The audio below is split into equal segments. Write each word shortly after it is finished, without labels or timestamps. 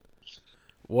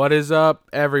What is up,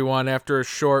 everyone? After a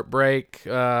short break,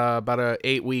 about a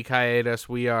 8-week hiatus,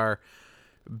 we are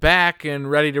back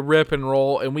and ready to rip and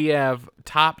roll, and we have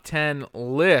top 10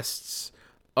 lists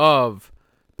of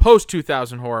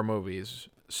post-2000 horror movies.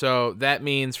 So that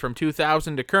means from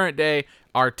 2000 to current day,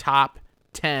 our top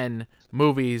 10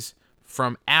 movies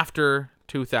from after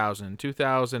 2000.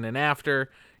 2000 and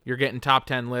after, you're getting top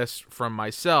 10 lists from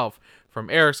myself, from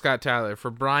Eric Scott Tyler,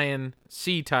 from Brian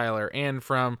C. Tyler, and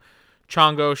from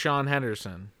Chongo Sean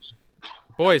Henderson.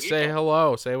 Boys, say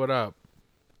hello. Say what up.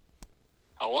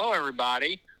 Hello,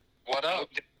 everybody. What up?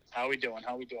 How we doing?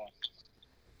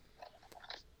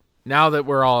 Now that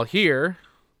we're all here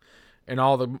and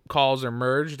all the calls are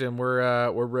merged and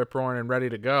we're rip roaring and ready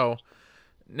to go.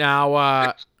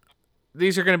 Now,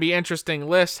 these are going to be interesting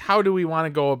lists. How do we want to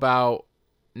go about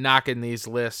knocking these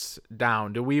lists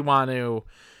down? Do we want to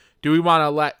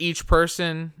let each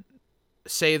person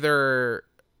say their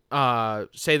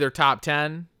top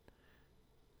 10,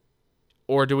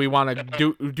 or do we want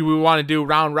to do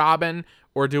round robin,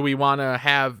 or do we want to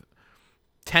have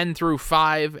 10 through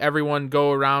 5, everyone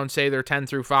go around, say their 10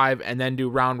 through 5, and then do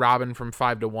round robin from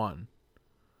 5 to 1?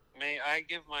 May I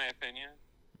give my opinion?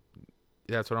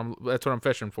 That's what I'm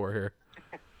fishing for here.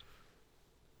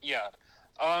 Yeah.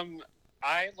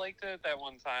 I liked it that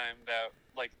one time that,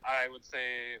 like, I would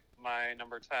say my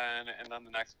number 10, and then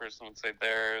the next person would say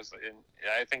theirs, and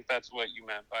I think that's what you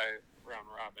meant by round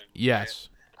robin. Yes.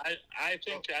 I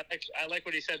think I like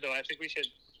what he said though. I think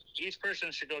each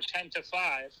person should go 10 to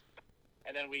 5,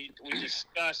 and then we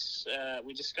discuss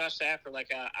after,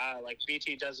 like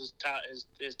BT does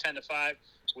his 10 to 5.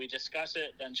 We discuss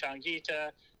it. Then Changita,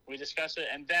 we discuss it,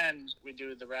 and then we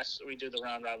do the rest. We do the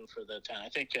round robin for the 10. I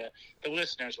think the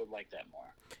listeners would like that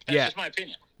more. That's just my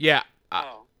opinion. Yeah.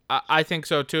 I think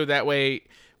so too. That way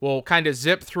we'll kind of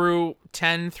zip through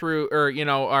 10 through, or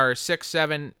our 6,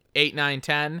 7, 8, 9,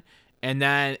 10, and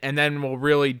then we'll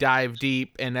really dive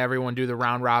deep and everyone do the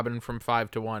round robin from 5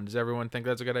 to 1. Does everyone think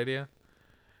that's a good idea?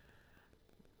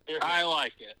 I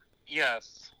like it.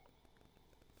 Yes.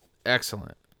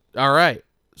 Excellent. All right.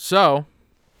 So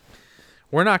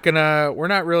we're not gonna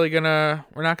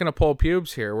pull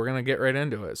pubes here. We're gonna get right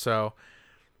into it. So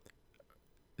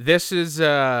this is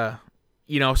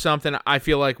something I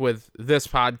feel like with this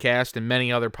podcast and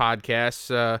many other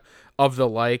podcasts of the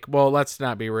like. Well, let's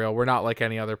not be real. We're not like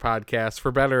any other podcast,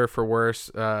 for better or for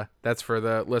worse. That's for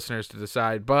the listeners to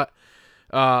decide. But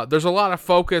there's a lot of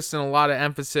focus and a lot of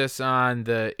emphasis on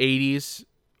the 80s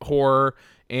horror,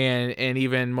 and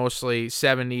even mostly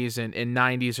 70s and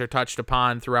 90s are touched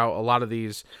upon throughout a lot of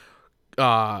these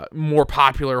more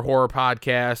popular horror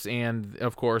podcasts, and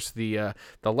of course the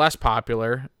less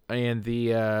popular and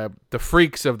the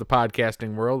freaks of the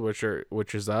podcasting world, which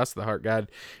is us, the Heart God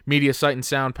Media Sight and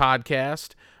Sound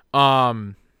podcast.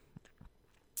 But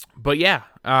yeah,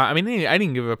 I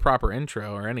didn't give a proper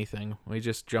intro or anything. We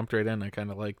just jumped right in. I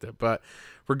kind of liked it, but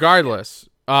regardless,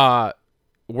 we're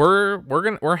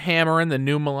hammering the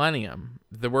new millennium.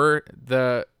 Where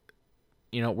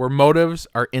motives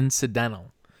are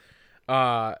incidental.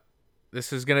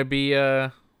 This is gonna be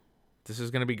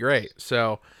great.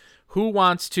 So, who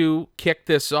wants to kick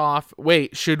this off?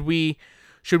 Wait, should we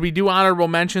do honorable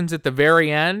mentions at the very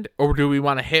end, or do we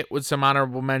want to hit with some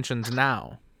honorable mentions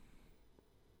now?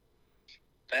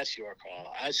 That's your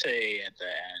call. I say at the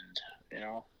end.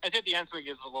 I think the end so it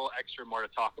gives a little extra more to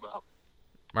talk about.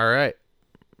 All right.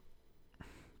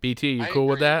 BT, you cool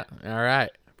with that? All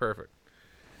right. Perfect.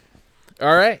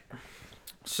 All right.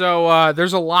 So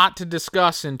there's a lot to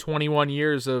discuss in 21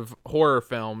 years of horror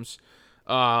films.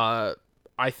 I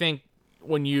think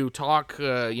when you talk,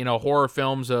 horror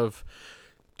films of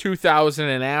 2000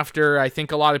 and after, I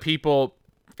think a lot of people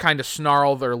kind of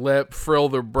snarl their lip, frill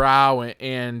their brow,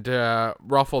 and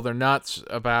ruffle their nuts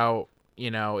about,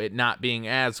 it not being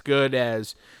as good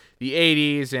as the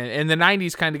 80s, and the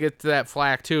 90s kind of get to that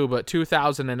flack too, but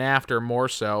 2000 and after more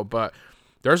so. But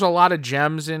there's a lot of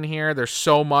gems in here. There's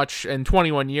so much, in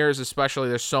 21 years especially,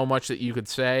 there's so much that you could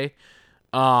say.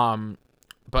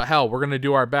 But hell, we're going to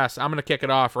do our best. I'm going to kick it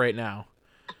off right now.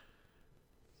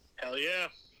 Hell yeah.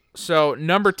 So,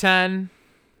 number 10,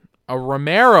 a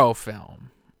Romero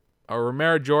film.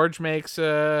 George makes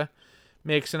an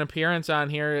appearance on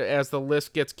here as the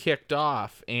list gets kicked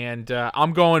off, and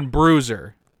I'm going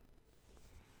Bruiser.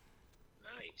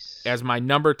 As my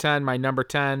number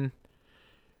 10,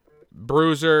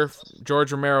 Bruiser,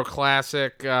 George Romero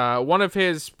classic. One of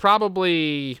his,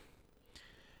 probably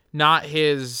not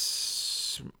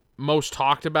his most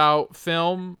talked about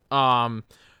film.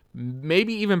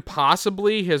 Maybe even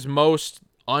possibly his most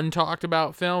untalked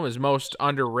about film, his most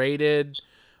underrated.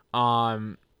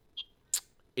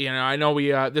 I know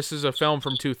we this is a film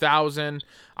from 2000.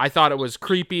 I thought it was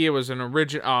creepy. It was an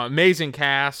amazing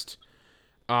cast.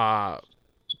 Kind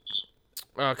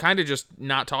of just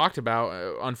not talked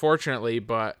about, unfortunately,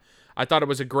 but I thought it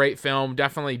was a great film.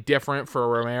 Definitely different for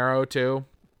Romero too.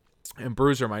 And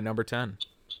Bruiser, my number 10.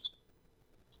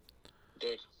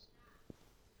 Good.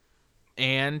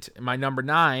 And my number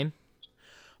 9,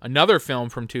 another film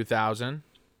from 2000.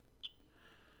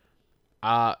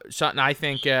 Something I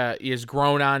think is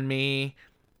grown on me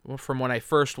from when I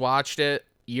first watched it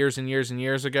years and years and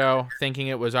years ago, thinking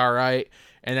it was all right,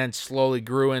 and then slowly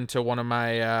grew into one of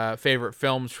my favorite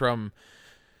films from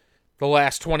the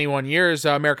last 21 years,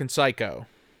 American Psycho.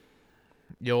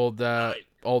 The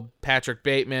old Patrick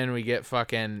Bateman. We get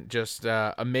fucking just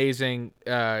amazing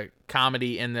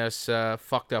comedy in this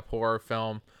fucked up horror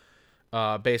film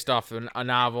based off of a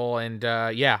novel. And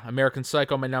American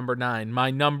Psycho, my number 9.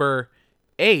 My number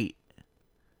 8.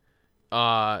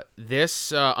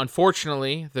 This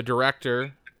unfortunately, the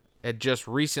director had just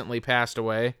recently passed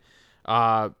away.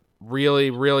 Really,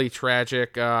 really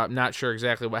tragic. I'm not sure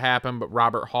exactly what happened, but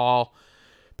Robert Hall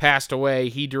passed away.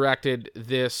 He directed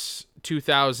this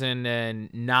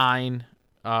 2009,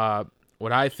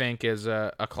 what I think is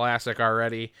a classic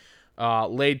already,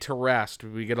 Laid to Rest.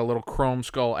 We get a little Chrome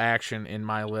Skull action in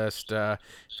my list. If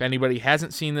anybody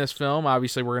hasn't seen this film,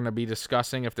 obviously we're going to be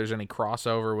discussing if there's any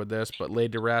crossover with this, but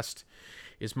Laid to Rest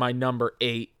is my number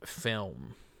 8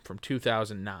 film from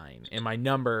 2009. And my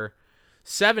number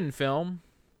 7 film,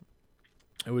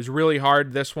 it was really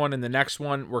hard. This one and the next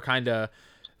one were kind of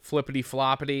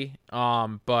flippity-floppity,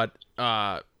 but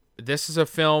this is a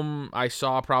film I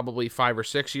saw probably 5 or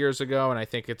 6 years ago, and I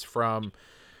think it's from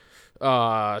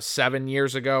 7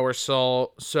 years ago or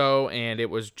so, and it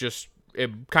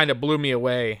kind of blew me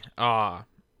away.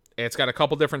 It's got a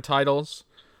couple different titles.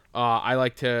 I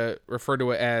like to refer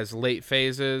to it as Late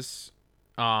Phases,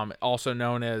 also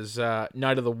known as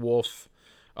Night of the Wolf,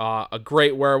 a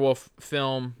great werewolf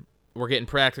film. We're getting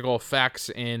practical effects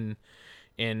in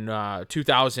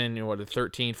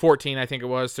 2013, 14, I think it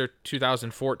was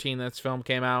 2014 this film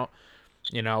came out.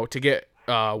 To get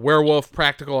werewolf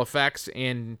practical effects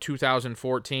in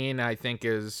 2014, I think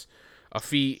is a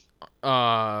feat in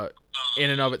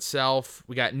and of itself.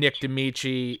 We got Nick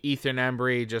D'Amici, Ethan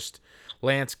Embry, just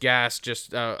Lance Guest,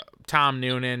 just Tom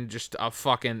Noonan, just a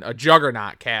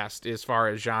juggernaut cast as far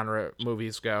as genre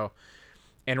movies go.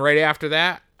 And right after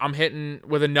that, I'm hitting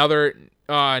with another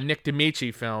Nick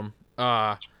D'Amici film.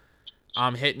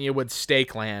 I'm hitting you with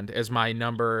Stakeland as my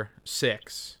number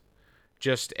 6.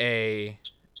 Just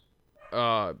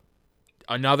another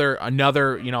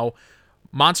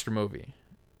monster movie.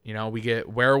 We get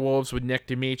werewolves with Nick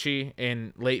D'Amici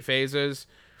in Late Phases,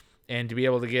 and to be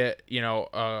able to get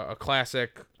a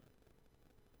classic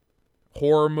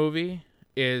horror movie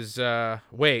is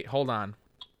wait, hold on.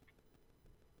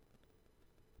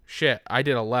 Shit, I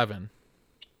did 11.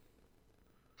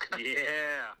 Yeah.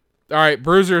 All right,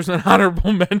 Bruiser's an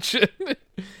honorable mention.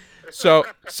 so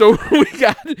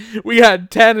we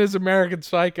got 10 is American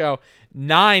Psycho,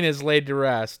 9 is Laid to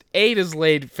Rest, 8 is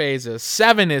Laid Phases,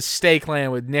 7 is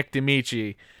Stakeland with Nick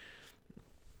D'Amici.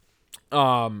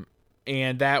 And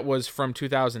that was from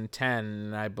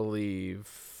 2010, I believe.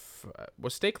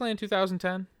 Was Stakeland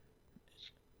 2010?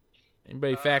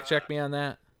 Anybody fact check me on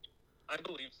that? I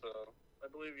believe so. I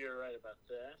believe you're right about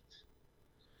that.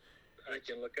 I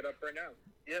can look it up right now.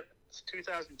 Yep, it's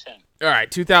 2010. All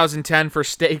right, 2010 for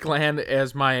Stakeland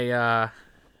as my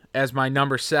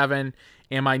number 7,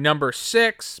 and my number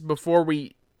 6. Before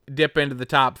we dip into the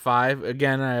top 5,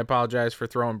 again, I apologize for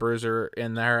throwing Bruiser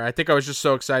in there. I think I was just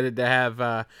so excited to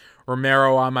have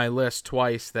Romero on my list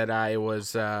twice that I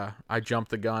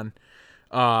jumped the gun.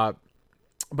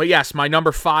 But yes, my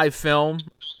number 5 film.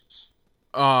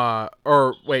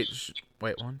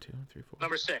 Wait, 1, 2, 3, 4.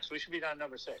 Number 6. We should be on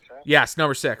number 6, right? Yes,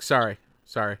 number 6. Sorry,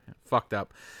 fucked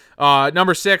up.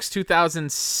 Number 6,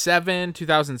 2007,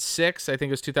 2006. I think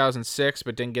it was 2006,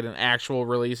 but didn't get an actual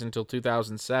release until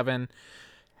 2007.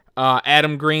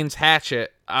 Adam Green's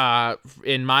Hatchet.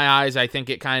 In my eyes, I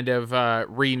think it kind of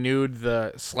renewed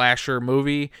the slasher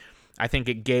movie. I think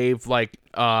it gave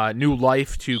new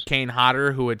life to Kane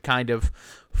Hodder, who had kind of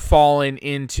fallen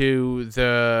into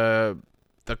the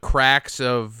cracks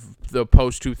of the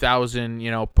post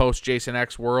 2000, post Jason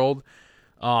X world,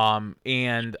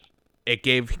 and it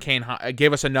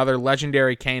gave us another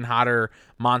legendary Kane Hodder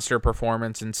monster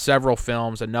performance in several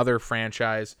films, another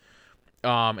franchise.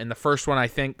 And the first one I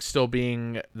think still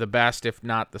being the best, if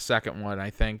not the second one, I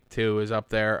think too is up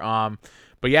there.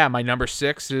 But yeah, my number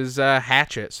 6 is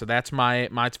Hatchet. So that's my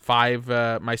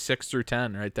 5, my 6 through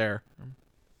 10 right there.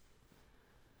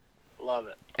 love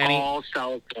it. All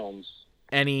solid films.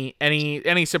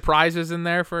 Any surprises in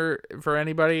there for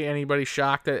anybody? Anybody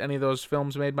shocked that any of those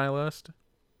films made my list?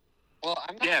 Well,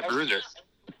 I'm not. Yeah, Bruiser.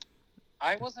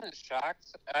 I wasn't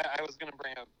shocked. I was going to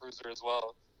bring up Bruiser as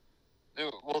well.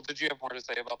 Well, did you have more to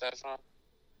say about that, Sean?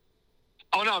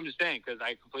 Oh, no, I'm just saying, because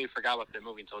I completely forgot about that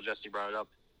movie until Jesse brought it up.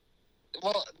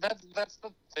 Well, that's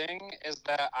the thing, is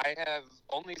that I have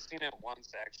only seen it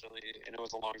once, actually, and it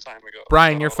was a long time ago.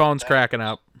 Brian, So your phone's cracking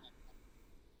up.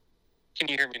 Can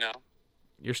you hear me now?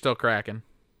 You're still cracking.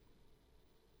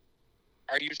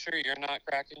 Are you sure you're not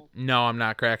cracking? No, I'm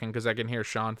not cracking because I can hear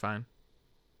Sean fine.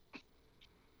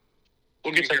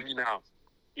 Can you hear me now?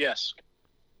 Yes.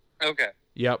 Okay.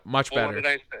 Yep, much Well, better. what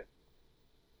did I say?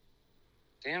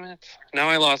 Damn it. Now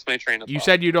I lost my train of thought. You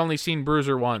said you'd only seen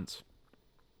Bruiser once.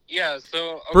 Yeah,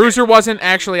 so... Okay. Bruiser wasn't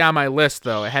actually on my list,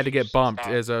 though. It had to get bumped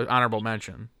as an honorable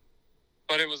mention.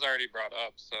 But it was already brought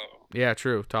up, so... Yeah,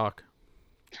 true. Talk.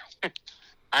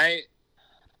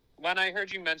 When I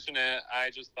heard you mention it,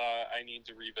 I just thought I need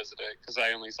to revisit it because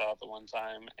I only saw it the one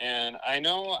time. And I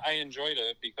know I enjoyed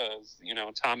it because,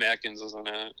 Tom Atkins is in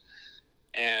it,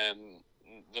 and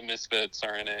the Misfits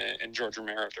are in it, and George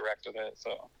Romero directed it,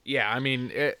 so... Yeah, I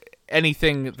mean,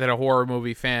 anything that a horror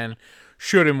movie fan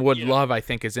should and would love, I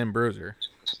think, is in Bruiser.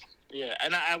 Yeah,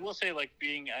 and I will say,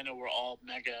 I know we're all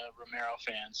mega Romero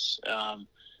fans.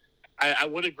 I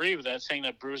would agree with that, saying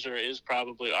that Bruiser is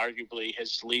probably arguably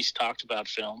his least talked about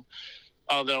film.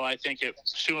 Although I think it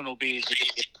soon will be the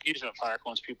amusement park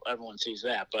once everyone sees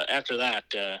that. But after that,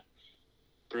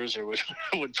 Bruiser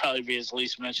would probably be his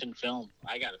least mentioned film.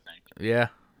 I gotta think. Yeah,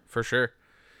 for sure.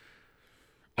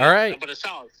 All right. But a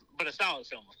solid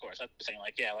film, of course. I'm saying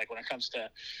when it comes to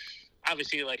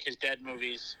obviously his Dead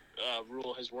movies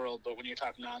rule his world, but when you're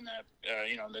talking on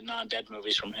the non-Dead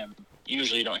movies from him,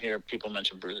 usually you don't hear people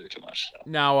mention Bruiser too much. So.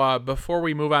 Now, before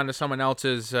we move on to someone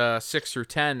else's 6 through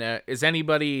 10, is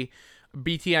anybody...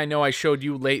 BT, I know I showed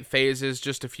you Late Phases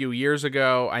just a few years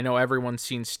ago. I know everyone's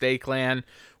seen Stakeland.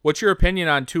 What's your opinion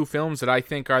on two films that I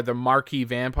think are the marquee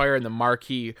vampire and the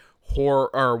marquee horror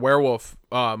or werewolf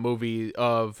movie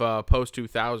of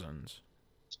post-2000s?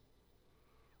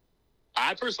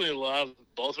 I personally love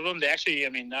both of them. They actually,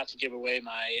 not to give away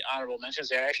my honorable mentions,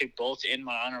 they're actually both in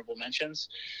my honorable mentions.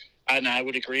 And I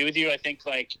would agree with you. I think,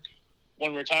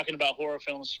 when we're talking about horror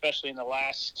films, especially in the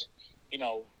last,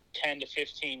 10 to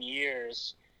 15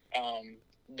 years,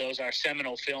 those are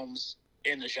seminal films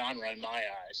in the genre in my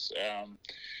eyes.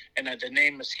 And the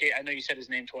name escape. I know you said his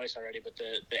name twice already, but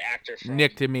the actor from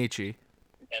Nick D'Amici.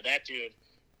 Yeah, that dude,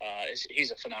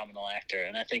 he's a phenomenal actor,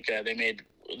 and I think they made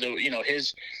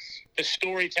the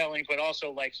storytelling, but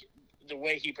also the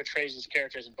way he portrays his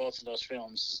characters in both of those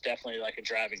films is definitely a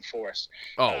driving force.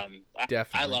 Oh,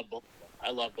 definitely. I love both.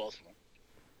 I love both of them.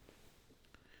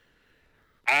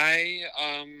 I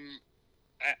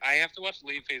have to watch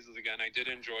Late Phases again. I did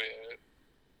enjoy it.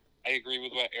 I agree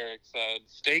with what Eric said.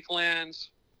 Stakeland,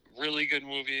 really good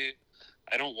movie.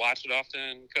 I don't watch it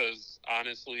often because,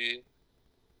 honestly,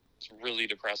 it's really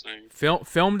depressing.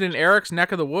 Filmed in Eric's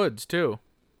neck of the woods, too.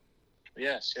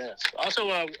 Yes.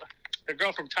 Also, the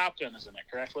girl from Top Gun is in it,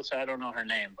 correct? I don't know her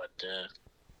name, but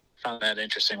found that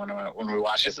interesting when we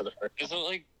watched it for the first time. Is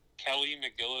it Kelly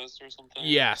McGillis or something?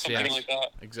 Yes, something like that.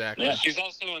 Exactly. Yeah. She's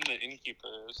also in The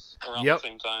Innkeepers around the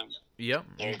same time. Yep,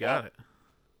 you got it.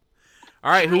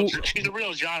 All right, she's a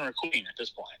real genre queen at this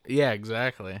point. Yeah,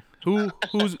 exactly.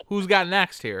 Who's got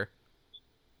next here?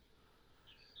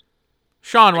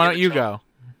 Sean, why don't you go?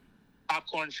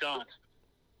 Popcorn Sean.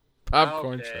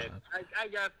 Popcorn Okay. Sean. I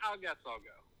guess I'll go.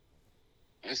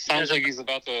 It sounds like he's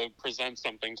about to present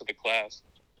something to the class.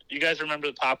 You guys remember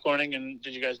the popcorning, and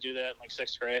did you guys do that in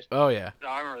 6th grade? Oh yeah. No,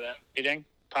 I remember that. Eating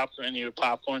popcorn, and you would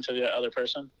popcorn to the other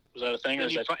person. Was that a thing?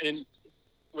 And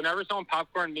whenever someone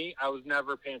popcorned me, I was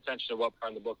never paying attention to what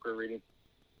part of the book we were reading.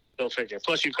 Go figure.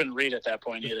 Plus, you couldn't read at that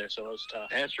point either, so it was tough.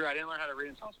 That's true. I didn't learn how to read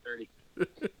until I was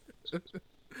 30.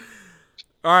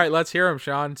 All right, let's hear him,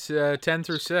 Sean. 10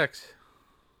 through 6.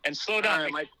 And slow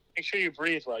down. Make sure you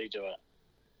breathe while you do it.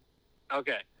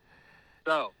 Okay.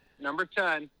 So, number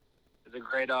 10 is a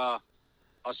great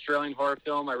Australian horror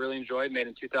film I really enjoyed, made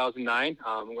in 2009.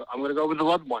 I'm going to go with The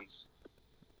Loved Ones.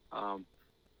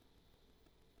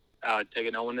 Take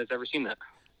it no one has ever seen that.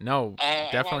 No,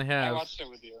 definitely have. I watched it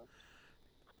with you.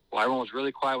 Well, everyone was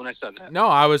really quiet when I said that. No,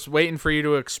 I was waiting for you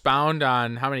to expound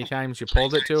on how many times you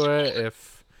pulled it to it,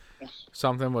 if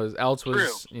something was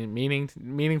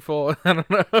meaningful. I don't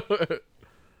know.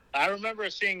 I remember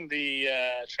seeing the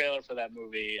trailer for that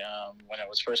movie when it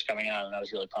was first coming out, and I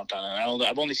was really pumped on it.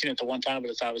 I've only seen it the one time,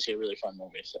 but it's obviously a really fun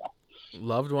movie. So,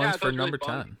 Loved Ones for number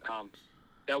 10.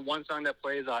 that one song that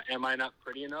plays, "Am I Not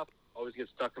Pretty Enough," always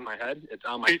gets stuck in my head. It's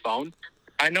on my phone.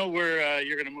 I know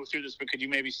you're gonna move through this, but could you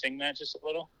maybe sing that just a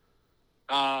little?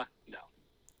 No.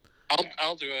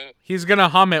 I'll do it. He's gonna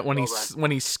hum it when Go,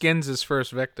 when he skins his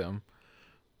first victim.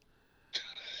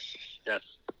 Yes.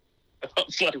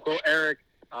 To quote Eric,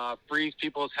 freeze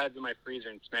people's heads in my freezer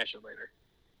and smash it later.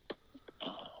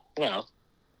 Well,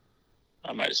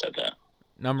 I might have said that.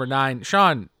 Number 9,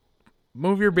 Sean,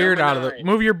 move your beard Number out of 9.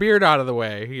 move your beard out of the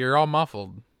way. You're all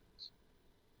muffled.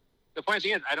 The funny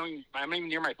thing is, I'm not even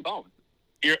near my phone.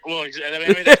 Well, that's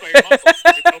why you're muffled.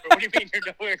 What do you mean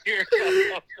you're nowhere here?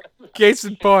 Case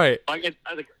in point. Like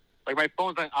my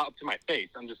phone's not up to my face.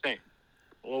 I'm just saying.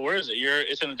 Well, where is it?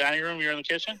 It's in the dining room. You're in the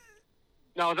kitchen.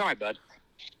 No, it's on my bed.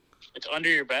 It's under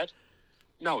your bed.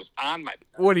 No, it's on my bed.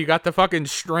 What, you got the fucking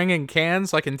string and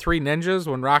cans like in Three Ninjas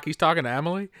when Rocky's talking to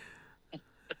Emily?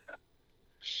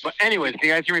 But anyways, can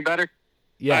you guys hear me better?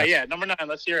 Yeah. Yeah. Number 9.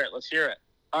 Let's hear it.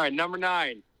 All right, number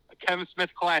 9, a Kevin Smith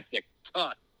classic.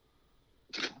 Tusk.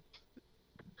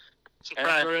 And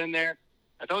I threw it in there.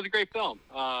 I thought it was a great film.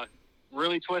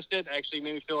 Really twisted. Actually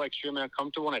made me feel extremely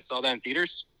uncomfortable when I saw that in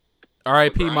theaters.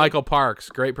 R.I.P. Brian? Michael Parks.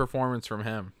 Great performance from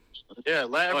him. Yeah.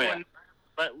 Let Oh, everyone.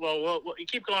 Well, you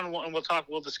keep going, and we'll talk.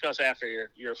 We'll discuss after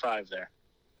your 5 there.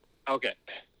 Okay.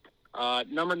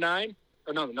 Number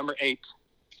 8.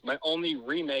 My only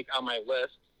remake on my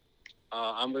list.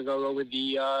 I'm gonna go with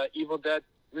the Evil Dead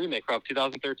remake from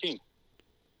 2013.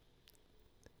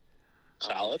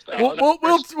 Solid.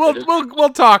 We'll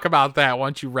talk about that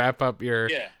once you wrap up your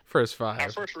first 5.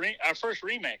 Our first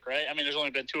remake, right? I mean, there's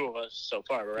only been 2 of us so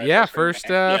far, right? Yeah, First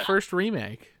first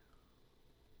remake.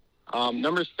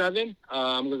 Number 7,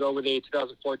 I'm gonna go with a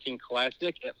 2014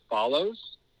 classic. It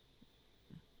Follows.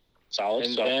 Solid.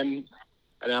 And then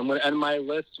I'm gonna end my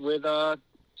list with a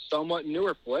somewhat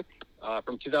newer flick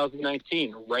from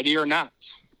 2019, Ready or Not.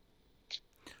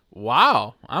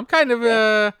 Wow, I'm kind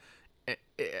of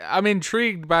I'm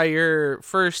intrigued by your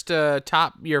first 10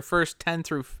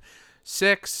 through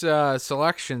 6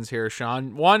 selections here,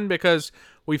 Sean. One, because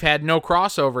we've had no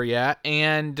crossover yet,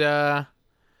 and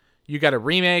you got a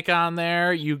remake on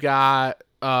there. You got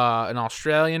an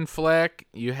Australian flick.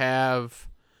 You have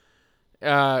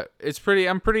it's pretty.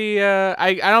 I'm pretty.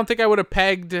 I don't think I would have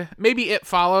pegged. Maybe It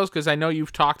Follows, because I know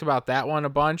you've talked about that one a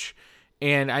bunch,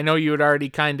 and I know you had already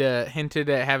kind of hinted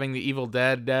at having the Evil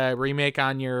Dead remake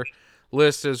on your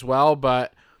list as well.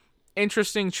 But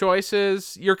interesting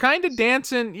choices. You're kind of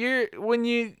dancing. You're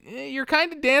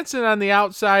kind of dancing on the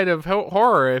outside of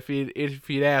horror, if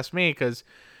you'd ask me, because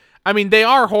I mean, they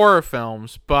are horror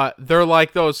films, but they're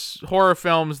like those horror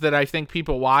films that I think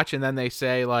people watch and then they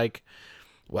say, like,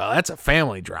 well, that's a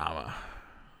family drama.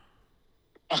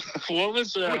 What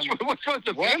was Which one's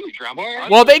the family drama?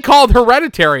 Well, they called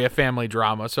Hereditary a family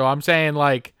drama, so I'm saying,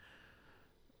 like,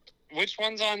 Which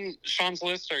ones on Sean's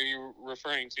list are you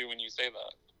referring to when you say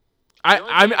that?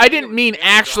 I didn't mean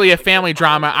actually a family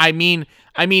drama. I mean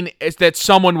it's that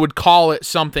someone would call it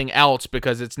something else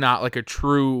because it's not like a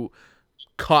true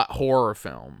cut horror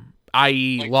film,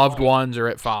 i.e. Like Loved what? Ones or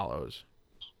It Follows.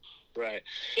 right?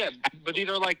 Yeah, but these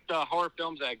are like the horror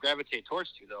films that I gravitate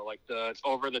towards too, though, like the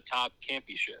over-the-top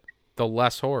campy shit. The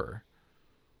less horror.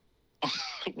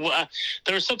 Well,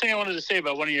 there was something I wanted to say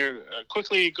about one of your.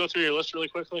 Quickly go through your list really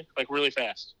quickly, like really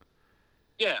fast.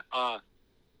 Yeah,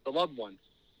 the Loved Ones.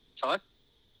 Tusk?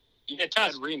 Yeah,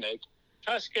 Tusk. Remake.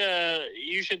 Tusk,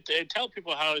 you should tell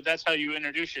people that's how you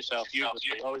introduce yourself. You're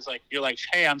always like,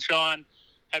 hey, I'm Sean.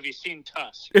 Have you seen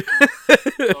Tusk? So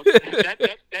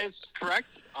that is correct.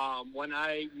 When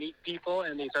I meet people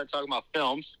and they start talking about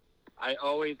films, I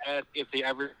always ask if they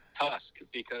ever Tusk,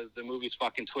 because the movie's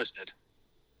fucking twisted.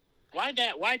 Why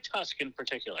that? Why Tusk in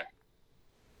particular?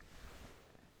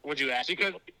 Would you ask?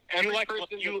 Because people? every you like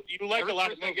person, you like a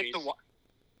lot of person that movies. gets to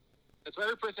that's why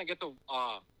every person that gets to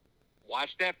watch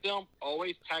that film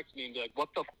always texts me and be like, "What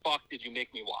the fuck did you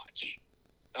make me watch?"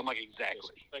 I'm like,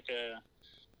 exactly.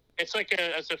 It's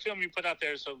a film you put out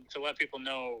there so to let people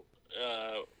know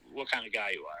what kind of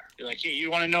guy you are. You're like, hey,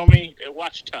 you want to know me?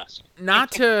 Watch Tusk.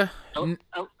 Not to...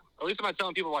 At least I'm not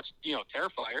telling people to watch,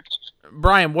 Terrifier.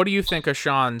 Brian, what do you think of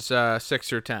Sean's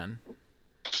 6 or 10?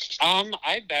 I'm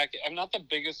not the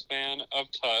biggest fan of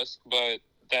Tusk, but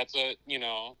that's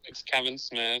it's Kevin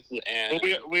Smith, and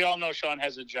We all know Sean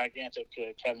has a gigantic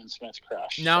Kevin Smith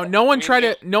crush. Now, so.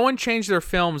 no one changed their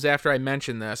films after I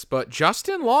mentioned this, but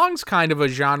Justin Long's kind of a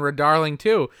genre darling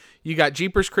too. You got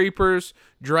Jeepers Creepers,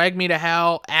 Drag Me to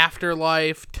Hell,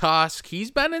 Afterlife, Tusk. He's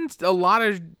been in a lot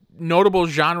of notable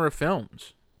genre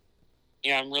films.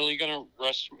 yeah, I'm really gonna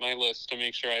rush my list to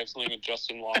make sure I have something with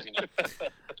Justin Long in it.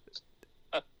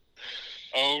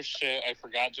 Oh shit! I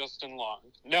forgot Justin Long.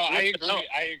 No, I agree. No.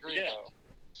 I agree Yeah. though.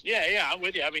 Yeah, I'm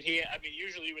with you. I mean,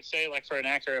 usually you would say like for an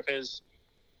actor of his,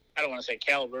 I don't want to say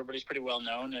caliber, but he's pretty well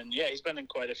known, and yeah, he's been in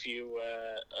quite a few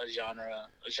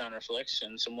genre flicks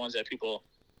and some ones that people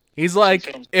He's some like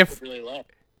films if really love.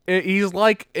 he's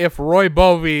like if Roy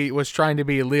Bovey was trying to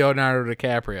be Leonardo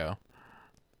DiCaprio.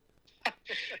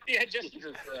 Yeah,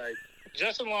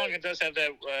 Justin Long does have that.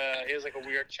 He has like a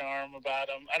weird charm about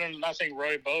him. I'm not saying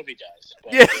Roy Bovey does.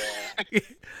 But, Yeah.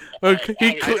 Look,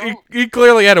 I he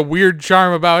clearly had a weird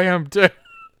charm about him too.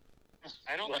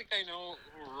 I don't think I know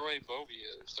who Roy Bovey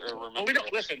is or remember. well, we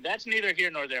don't listen. That's neither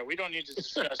here nor there. We don't need to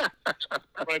discuss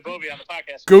Roy Bovey on the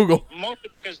podcast. Google. Mostly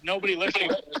because nobody listening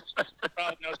to this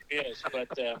probably knows who he is. But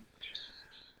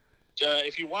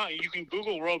if you want, you can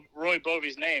Google Roy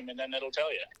Bovey's name, and then it'll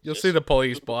tell you. You'll see the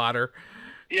police blotter.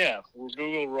 Yeah, we'll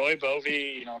Google Roy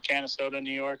Bovey, Canastota,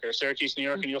 New York, or Syracuse, New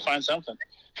York, and you'll find something.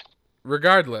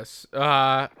 Regardless,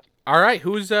 all right,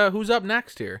 who's up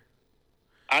next here?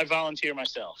 I volunteer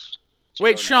myself.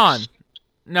 Wait, go Sean. next.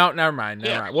 No, never mind.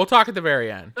 Yeah. We'll talk at the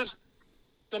very end.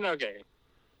 Then okay.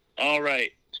 All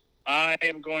right. I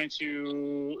am going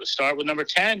to start with number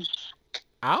 10.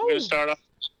 I'm Ow. going to start off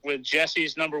with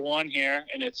Jesse's number 1 here,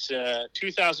 and it's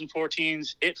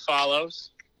 2014's It Follows.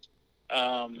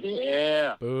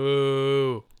 Yeah.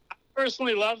 Boo. I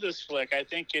personally love this flick. I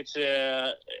think it's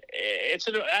a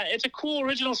cool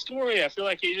original story. I feel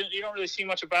like you don't really see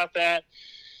much about that.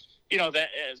 That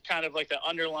is kind of like the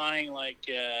underlying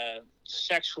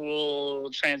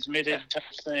sexual transmitted type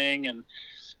thing, and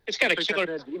it's got a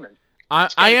killer demon. I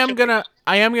am gonna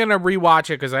rewatch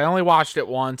it because I only watched it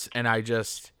once and I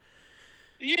just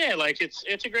Yeah,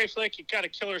 it's a great flick. You got a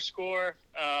killer score.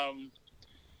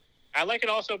 I like it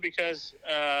also because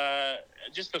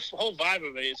just the whole vibe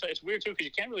of it. It's weird too because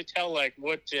you can't really tell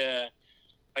what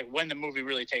when the movie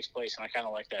really takes place, and I kind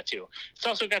of like that too. It's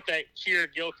also got that Keir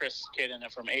Gilchrist kid in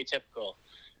it from Atypical,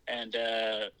 and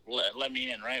Let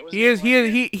Me In, right? He's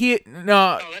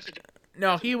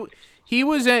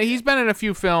been in a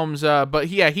few films, but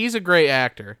he's a great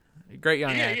actor, great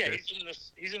young actor. Yeah,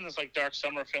 he's in this Dark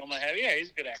Summer film I have. Yeah, he's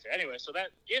a good actor. Anyway, so that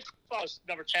It Follows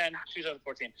number 10,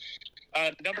 2014.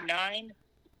 Number 9,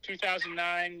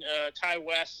 2009, Ty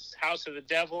West's House of the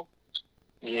Devil.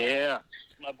 Yeah.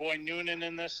 My boy Noonan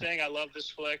in this thing. I love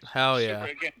this flick. Hell yeah.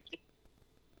 Again,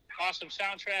 awesome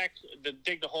soundtrack.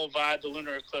 Dig the whole vibe, the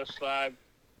Lunar Eclipse vibe.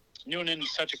 Noonan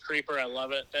is such a creeper. I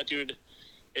love it. That dude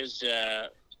is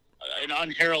an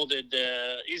unheralded.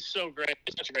 He's so great.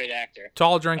 He's such a great actor.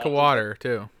 Tall drink of water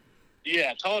too.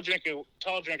 Yeah, tall drink of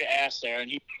ass there,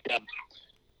 and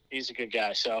he's a good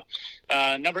guy. So,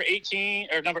 number 8,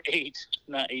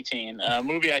 not 18.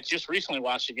 Movie I just recently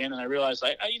watched again, and I realized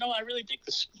I really dig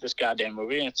this goddamn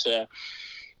movie. And it's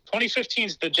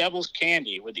 2015's The Devil's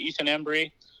Candy with Ethan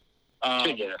Embry.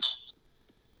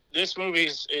 This movie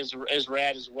is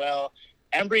rad as well.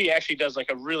 Embry actually does a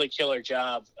really killer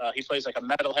job. He plays a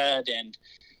metalhead, and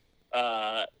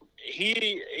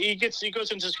he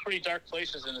goes into some pretty dark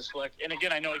places in this flick. And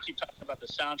again, I know I keep talking about the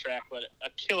soundtrack, but a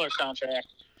killer soundtrack.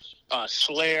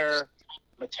 Slayer,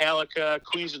 Metallica,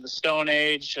 Queens of the Stone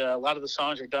Age. A lot of the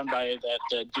songs are done by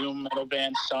that doom metal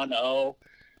band Sun O.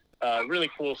 Really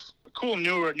cool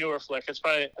newer flick.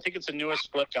 I think it's the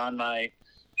newest flick on my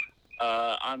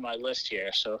list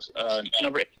here. So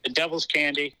number 8, The Devil's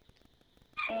Candy.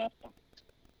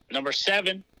 Number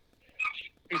 7,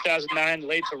 2009,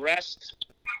 Laid to Rest.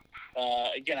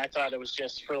 Again, I thought it was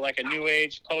just for a new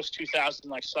age post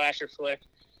 2000 slasher flick.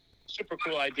 Super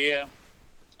cool idea.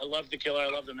 I love the killer. I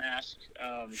love the mask.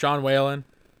 Sean Whalen.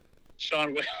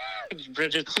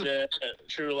 Bridget's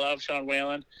true love. Sean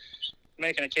Whalen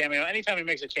making a cameo. Anytime he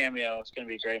makes a cameo, it's going to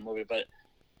be a great movie. But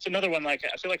it's another one. I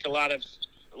feel like a lot of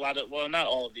well, not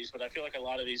all of these, but I feel like a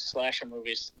lot of these slasher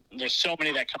movies. There's so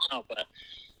many that come out, but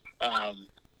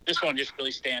this one just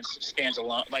really stands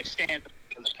alone. Stands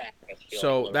in the pack.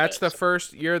 So that's the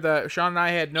first. Sean and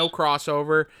I had no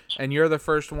crossover, and you're the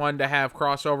first one to have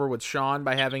crossover with Sean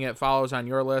by having It Follows on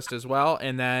your list as well,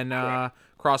 and then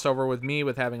crossover with me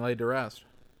with having Laid to Rest.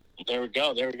 There we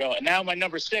go. And now my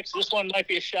number 6. This one might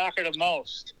be a shocker to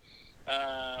most,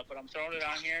 but I'm throwing it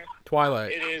on here.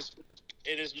 Twilight. It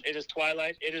is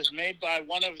Twilight. It is made by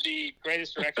one of the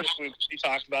greatest directors we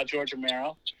talked about, George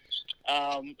Romero.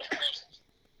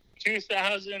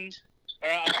 2000.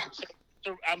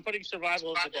 I'm putting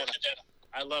Survival of the Dead.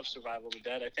 I love Survival of the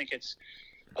Dead. I think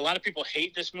a lot of people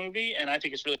hate this movie, and I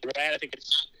think it's really rad. I think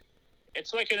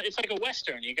it's like a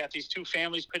Western. You got these two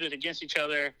families pitted against each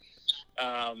other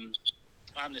on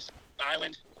this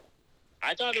island.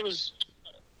 I thought it was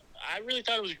I really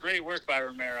thought it was great work by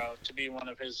Romero to be one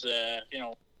of his,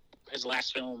 his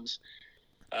last films.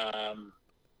 I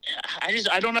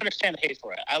don't understand the hate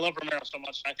for it. I love Romero so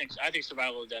much. I think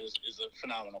Survival of the Dead is a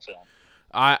phenomenal film.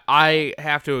 I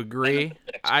have to agree.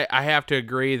 I have to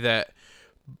agree that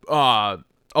a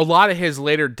lot of his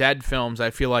later Dead films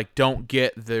I feel like don't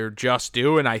get their just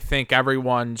due, and I think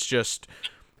everyone's just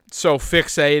so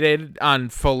fixated on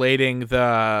filleting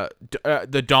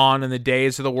the Dawn and the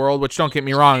Days of the world, which, don't get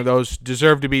me wrong, those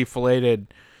deserve to be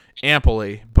filleted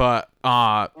amply, but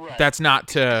that's not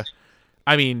to,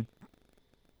 I mean,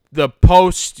 the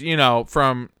post,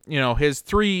 from, his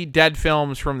 3 Dead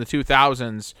films from the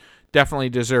 2000s definitely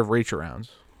deserve reach arounds.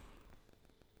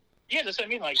 Yeah, that's what I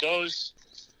mean. Like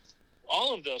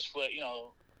all of those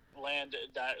land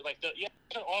that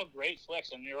they're all great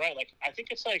flicks, and you're right. Like, I think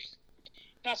it's like,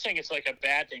 not saying it's like a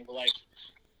bad thing, but like,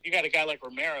 you got a guy like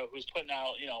Romero who's putting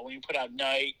out, when you put out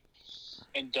Night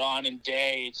and Dawn and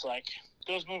Day, it's like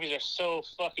those movies are so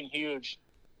fucking huge,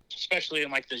 especially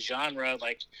in like the genre.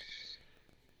 Like,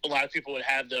 a lot of people would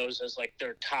have those as like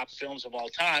their top films of all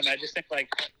time. I just think like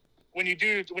when you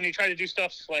try to do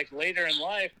stuff like later in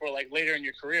life or like later in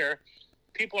your career,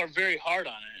 people are very hard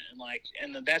on it,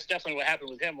 and that's definitely what happened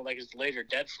with him with like his later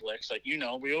Dead flicks. Like,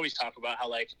 we always talk about how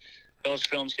like those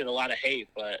films get a lot of hate,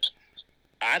 but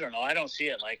I don't know. I don't see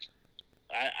it. Like,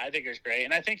 I think it's great,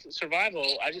 and I think Survival.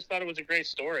 I just thought it was a great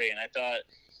story, and I thought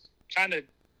kind of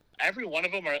every one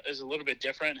of them is a little bit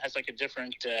different, has like a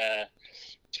different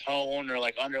tone or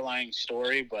like underlying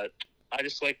story, but I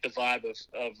just like the vibe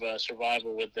of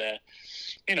Survival with the,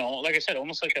 like I said,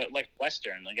 almost like a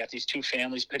Western. They got these two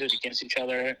families pitted against each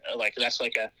other. Like that's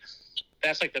like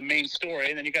the main story,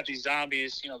 and then you got these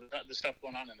zombies. The stuff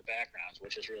going on in the background,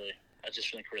 which is I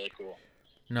just think really cool.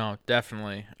 No,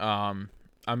 definitely. I'm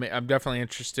definitely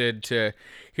interested to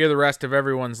hear the rest of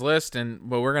everyone's list,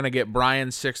 but we're gonna get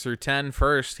Brian's 6 through 10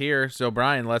 first here. So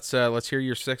Brian, let's hear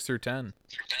your 6 through 10.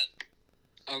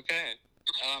 Okay.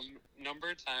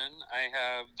 Number 10, I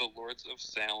have The Lords of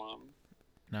Salem.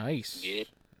 Nice. Yeah.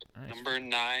 Nice. Number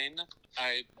 9,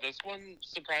 I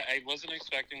wasn't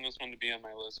expecting this one to be on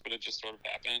my list, but it just sort of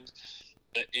happened.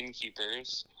 The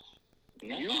Innkeepers.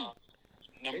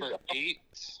 Number 8.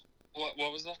 What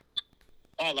was that?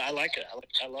 Oh, I like it.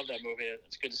 I love that movie.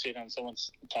 It's good to see it on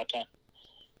someone's top 10.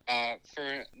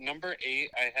 For number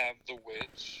 8, I have The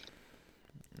Witch.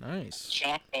 Nice.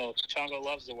 Chongo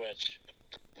loves The Witch.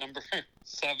 Number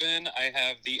 7, I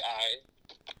have The Eye.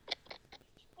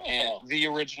 And the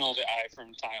original The Eye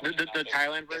from Thailand. The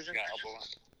Thailand version?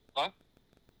 Huh?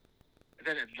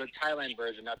 The Thailand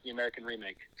version, not the American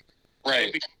remake.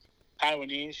 Right.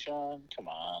 Taiwanese, Sean? Come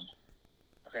on.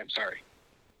 Okay, I'm sorry.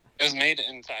 It was made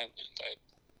in Thailand.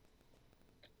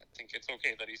 I think it's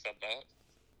okay that he said that.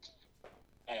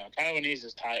 I know. Taiwanese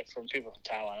is from people from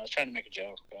Taiwan. I was trying to make a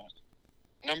joke, but...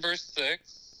 Number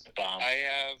 6, Bomb. I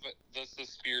have the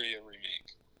Suspiria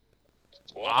remake.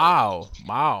 Wow.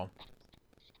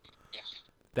 Yeah.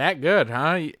 That good,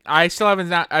 huh? I still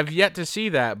I've yet to see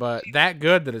that, but that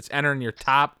good that it's entering your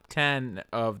top 10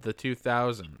 of the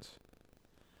 2000s.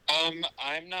 I'm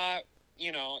not,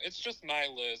 it's just my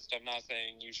list. I'm not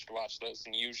saying you should watch this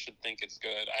and you should think it's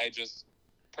good. I just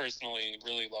personally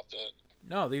really loved it.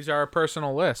 No, these are our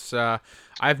personal lists.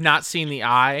 I've not seen The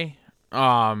Eye,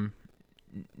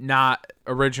 not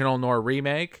original nor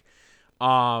remake.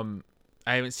 I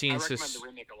haven't seen. I recommend the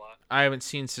remake a lot. I haven't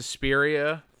seen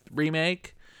Suspiria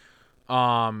remake.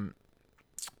 And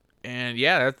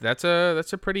yeah, that's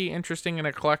a pretty interesting and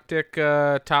eclectic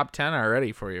top 10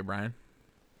 already for you, Brian.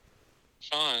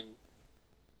 Sean,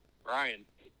 Ryan.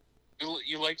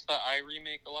 you liked the Eye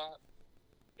remake a lot?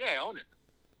 Yeah, I own it.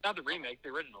 Not the remake, the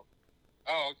original.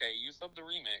 Oh, okay. You said the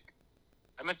remake.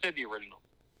 I meant to say the original.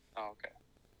 Oh, okay.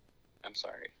 I'm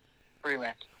sorry.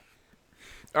 Remake.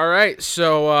 All right,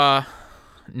 so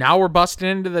now we're busting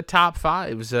into the top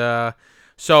 5s.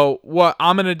 So what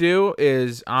I'm going to do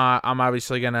is I'm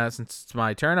obviously going to, since it's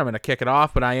my turn, I'm going to kick it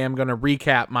off, but I am going to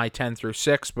recap my 10 through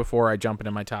 6 before I jump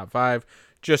into my top 5,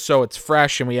 just so it's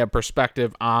fresh and we have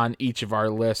perspective on each of our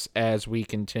lists as we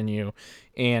continue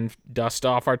and dust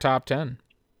off our top 10.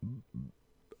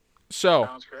 So,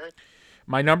 Sounds great.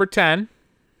 my number 10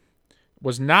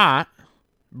 was not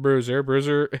Bruiser.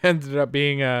 Bruiser ended up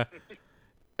being a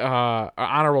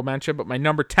honorable mention, but my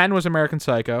number 10 was American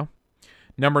Psycho.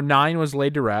 Number 9 was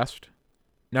Laid to Rest.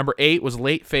 Number 8 was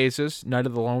Late Phases, Night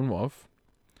of the Lone Wolf.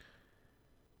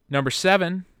 Number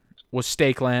 7 was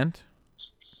Stakeland.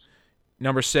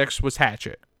 Number 6 was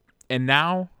Hatchet. And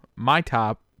now, my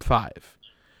top 5.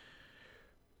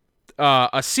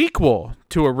 A sequel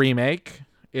to a remake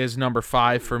is number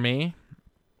 5 for me.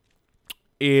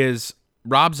 is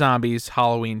Rob Zombie's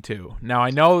Halloween 2. Now, I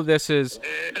know this is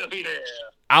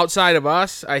outside of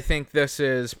us. I think this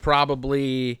is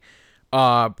probably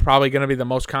going to be the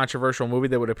most controversial movie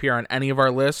that would appear on any of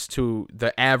our lists to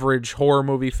the average horror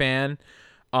movie fan.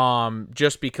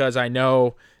 Just because I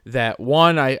know that,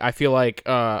 one, I feel like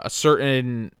a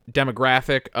certain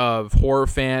demographic of horror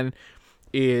fan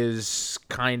is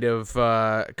kind of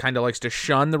likes to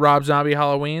shun the Rob Zombie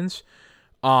Halloweens.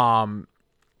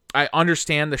 I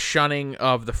understand the shunning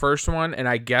of the first one, and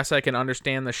I guess I can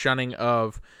understand the shunning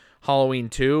of Halloween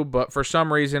 2, but for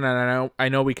some reason, and I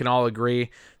know we can all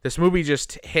agree, this movie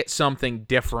just hit something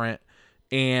different.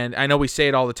 And I know we say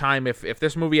it all the time, if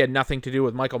this movie had nothing to do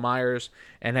with Michael Myers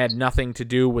and had nothing to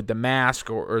do with The Mask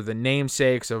or the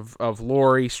namesakes of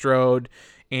Laurie Strode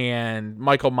and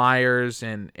Michael Myers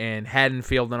and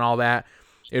Haddonfield and all that,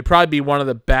 it'd probably be one of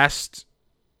the best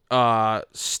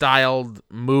styled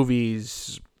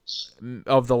movies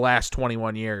of the last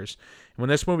 21 years. When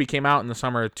this movie came out in the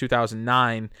summer of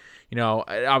 2009,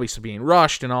 obviously being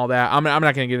rushed and all that, I'm not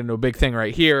going to get into a big thing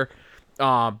right here.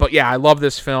 But yeah, I love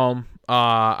this film.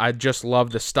 I just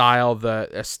love the style, the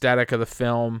aesthetic of the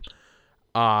film,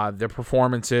 the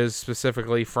performances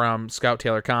specifically from Scout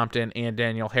Taylor Compton and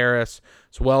Danielle Harris,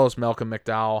 as well as Malcolm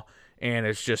McDowell, and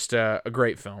it's just a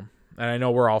great film. And I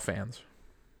know we're all fans.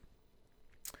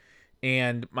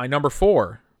 And my number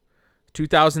 4,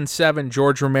 2007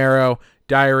 George Romero,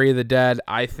 Diary of the Dead.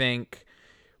 I think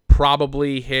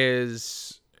probably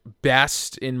his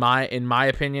best, in my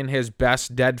opinion, his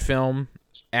best dead film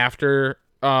after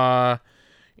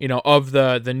of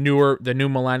the new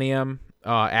millennium,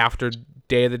 after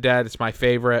Day of the Dead. It's my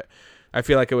favorite. I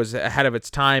feel like it was ahead of its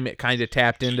time. It kind of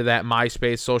tapped into that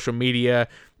MySpace social media,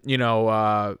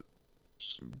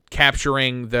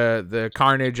 capturing the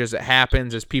carnage as it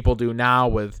happens, as people do now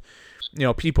with,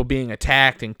 people being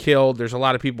attacked and killed. There's a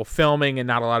lot of people filming and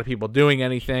not a lot of people doing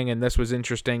anything. And this was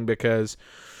interesting because,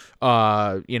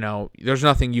 there's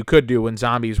nothing you could do when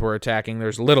zombies were attacking.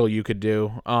 There's little you could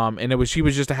do. And he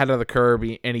was just ahead of the curve,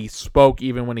 and he spoke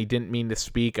even when he didn't mean to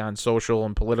speak on social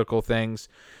and political things.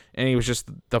 And he was just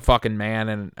the fucking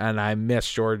man. And I miss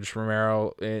George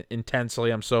Romero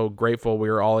intensely. I'm so grateful we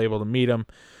were all able to meet him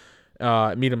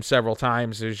several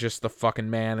times. He was just the fucking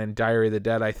man. And Diary of the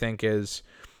Dead, I think, is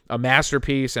a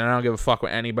masterpiece, and I don't give a fuck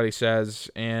what anybody says.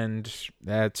 And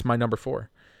that's my number 4.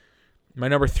 My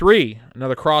number 3,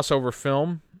 another crossover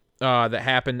film that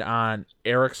happened on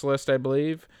Eric's list, I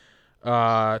believe.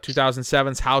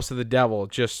 2007's House of the Devil.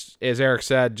 Just as Eric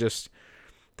said, just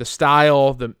the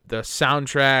style, the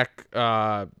soundtrack,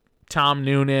 Tom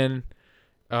Noonan,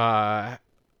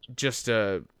 just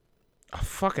a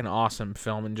fucking awesome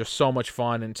film and just so much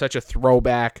fun and such a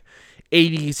throwback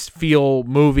 80s feel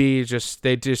movie.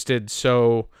 They just did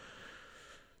so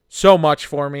much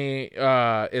for me,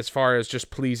 as far as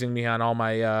just pleasing me on all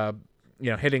my,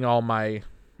 hitting all my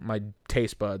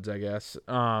taste buds, I guess.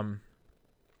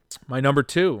 My number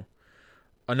 2,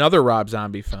 another Rob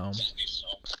Zombie film.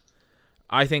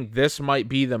 I think this might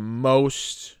be the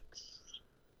most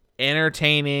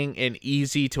entertaining and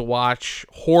easy to watch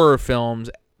horror films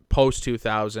post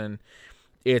 2000.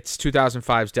 It's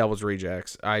 2005's Devil's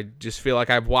Rejects. I just feel like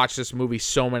I've watched this movie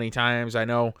so many times. I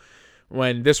know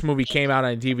when this movie came out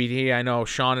on DVD, I know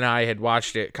Sean and I had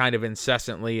watched it kind of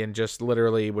incessantly and just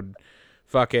literally would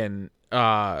fucking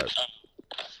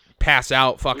pass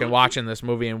out fucking watching this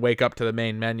movie and wake up to the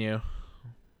main menu.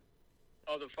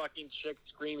 Oh, the fucking chick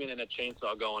screaming and a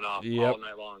chainsaw going off Yep. all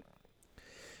night long.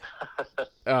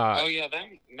 Oh yeah, that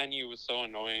menu was so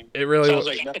annoying. It really Sounds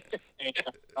was.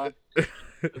 like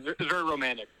It's very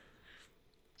romantic.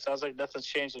 sounds like nothing's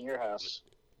changed in your house.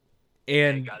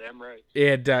 And Goddamn right.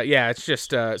 it's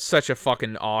just such a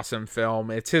fucking awesome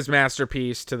film. It's his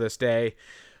masterpiece to this day.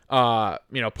 Part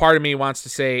of me wants to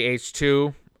say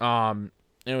H2.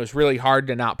 It was really hard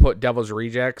to not put House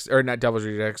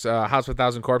of a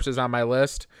Thousand Corpses on my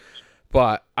list.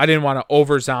 But I didn't want to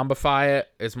over-zombify it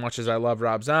as much as I love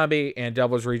Rob Zombie, and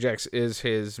Devil's Rejects is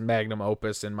his magnum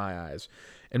opus in my eyes.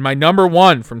 And my number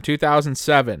 1 from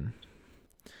 2007,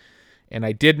 and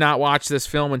I did not watch this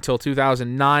film until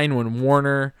 2009 when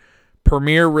Warner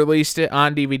Premiere released it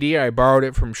on DVD. I borrowed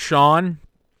it from Sean.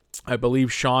 I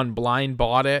believe Sean Blind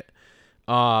bought it,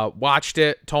 watched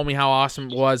it, told me how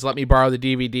awesome it was, let me borrow the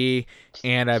DVD,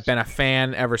 and I've been a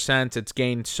fan ever since. It's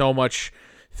gained so much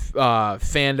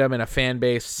fandom and a fan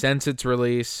base since its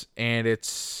release, and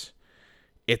it's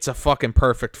a fucking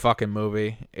perfect fucking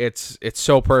movie. It's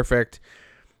so perfect.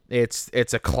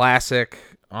 It's a classic.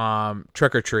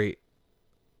 Trick or Treat.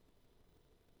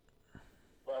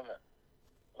 Love it.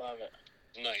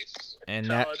 Nice. And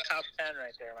solid that, top 10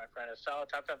 right there, my friend. A solid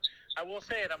top 10. I will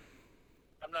say it.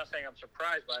 I'm not saying I'm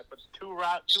surprised by it, but two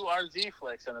RZ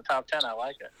flicks in the top 10. I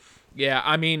like it. yeah,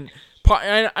 I mean,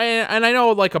 and I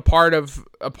know like a part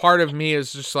of me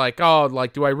is just like, oh,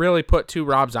 like, do I really put 2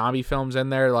 Rob Zombie films in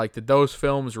there? Like, did those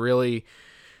films really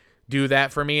do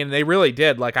that for me? And they really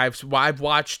did. Like, I've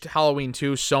watched Halloween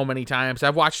 2 so many times.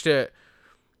 I've watched it,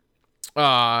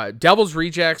 Devil's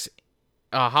Rejects,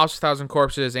 House of Thousand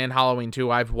Corpses, and Halloween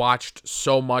 2. I've watched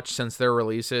so much since their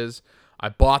releases. I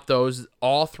bought those,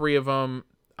 all 3 of them.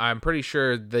 I'm pretty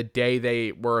sure the day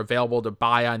they were available to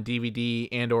buy on DVD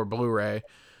and or Blu-ray,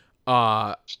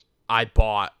 I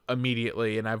bought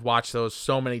immediately, and I've watched those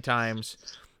so many times.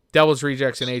 Devil's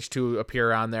Rejects and H2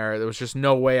 appear on there. There was just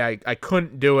no way I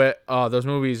couldn't do it. Those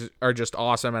movies are just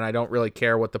awesome, and I don't really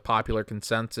care what the popular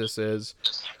consensus is.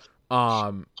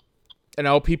 I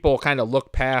know people kind of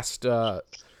look past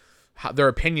their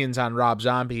opinions on Rob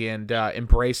Zombie and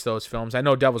embrace those films. I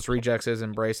know Devil's Rejects is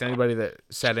embraced. Anybody that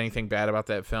said anything bad about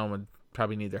that film would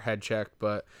probably need their head checked.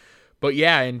 But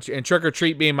yeah, and Trick or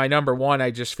Treat being my number 1, I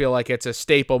just feel like it's a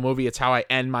staple movie. It's how I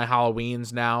end my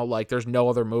Halloweens now. Like, there's no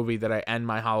other movie that I end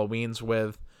my Halloweens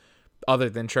with other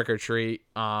than Trick or Treat.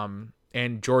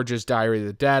 And George's Diary of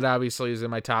the Dead obviously is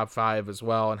in my top 5 as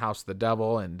well, and House of the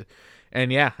Devil, and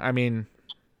yeah, I mean,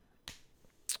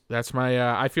 that's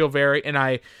my I feel very, and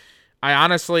I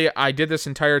honestly, I did this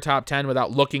entire top 10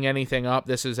 without looking anything up.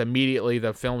 This is immediately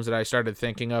the films that I started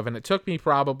thinking of, and it took me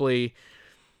probably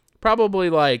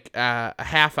like a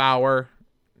half hour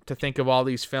to think of all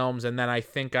these films, and then I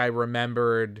think I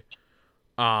remembered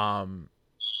Stakeland,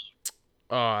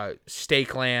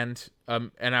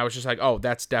 and I was just like, oh,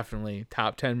 that's definitely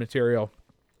top 10 material.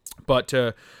 But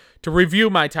to review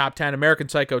my top 10, American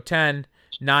Psycho 10,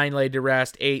 9 Laid to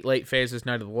Rest, 8 Late Phases,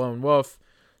 Night of the Lone Wolf,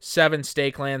 7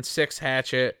 Stakeland, 6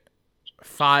 Hatchet,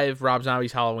 5 Rob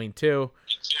Zombie's Halloween 2,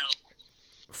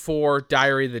 4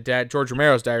 Diary of the Dead, George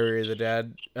Romero's Diary of the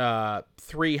Dead,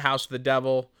 3 House of the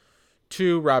Devil,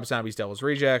 2 Rob Zombie's Devil's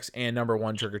Rejects, and number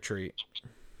 1 Trick or Treat.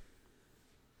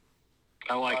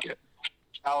 I like it.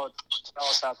 Solid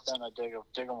top 10. I dig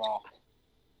them all.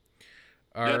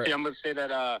 All Jesse, right. I'm going to say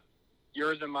that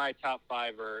yours and my top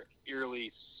 5 are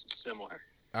eerily similar.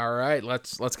 All right,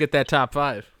 let's get that top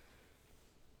 5.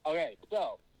 Okay,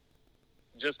 so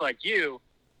just like you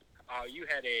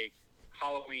had a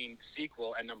Halloween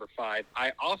sequel at number 5.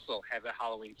 I also have a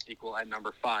Halloween sequel at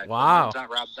number 5. Wow. Mine's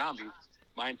not Rob Zombie.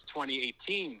 Mine's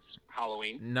 2018's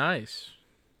Halloween. Nice.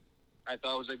 I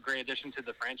thought it was a great addition to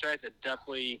the franchise. It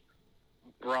definitely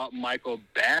brought Michael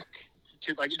back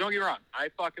to, like, don't get me wrong, I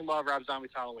fucking love Rob Zombie's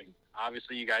Halloween.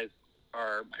 Obviously, you guys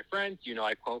are my friends. You know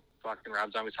I quote fucking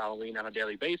Rob Zombie's Halloween on a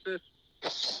daily basis.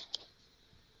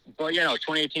 But,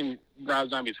 2018 Rob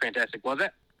Zombie is fantastic, was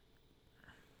it?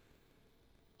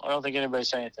 I don't think anybody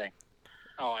said anything.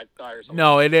 Oh, I thought it was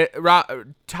No,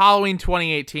 Halloween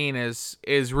 2018 is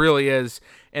really is,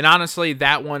 and honestly,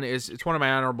 that one it's one of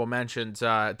my honorable mentions.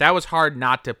 That was hard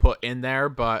not to put in there,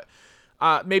 but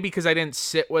maybe because I didn't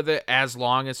sit with it as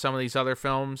long as some of these other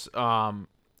films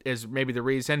is maybe the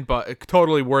reason. But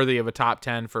totally worthy of a top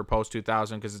 10 for post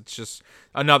 2000 because it's just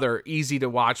another easy to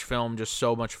watch film, just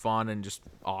so much fun and just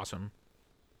awesome.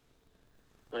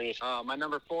 My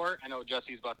number 4. I know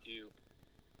Jesse's about to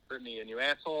hurt me a new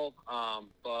asshole.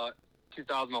 But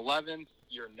 2011,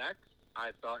 You're Next. I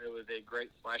thought it was a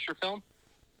great slasher film.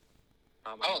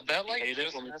 That like hated it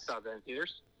just when we missed. saw that in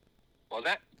theaters. What was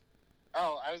that?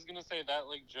 Oh, I was gonna say that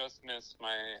like just missed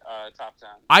my top 10.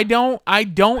 I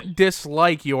don't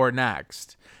dislike You're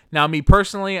Next. Now, me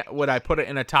personally, would I put it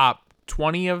in a top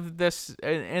 20 of this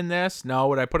in this? No.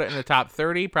 Would I put it in the top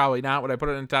 30? Probably not. Would I put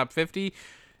it in the top 50?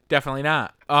 Definitely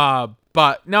not.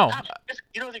 But no.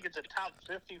 You don't think it's a top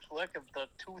 50 flick of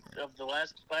the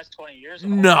last 20 years?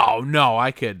 No,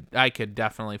 I could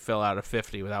definitely fill out a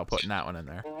 50 without putting that one in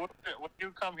there. Well, when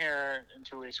you come here in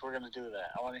 2 weeks, we're going to do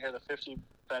that. I want to hear the 50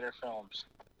 better films.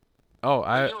 Oh,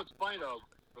 It's funny though.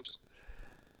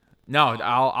 no,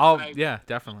 I'll yeah,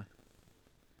 definitely.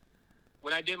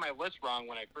 When I did my list wrong,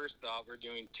 when I first thought we're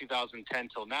doing 2010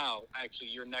 till now, actually,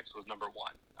 Your Next was number 1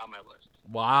 on my list.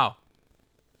 Wow.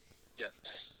 Yes.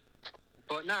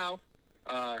 But now,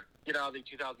 get out of the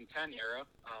 2010 era.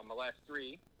 My last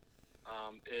 3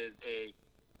 is a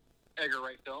Edgar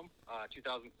Wright film,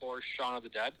 2004 Shaun of the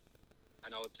Dead. I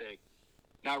know it's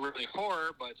not really horror,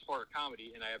 but it's horror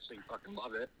comedy, and I absolutely fucking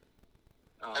love it.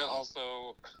 I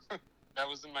also, that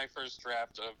was in my first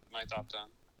draft of my top 10.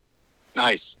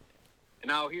 Nice. And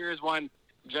now here's one.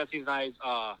 Jesse's and I's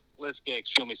list get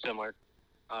extremely similar.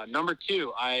 Number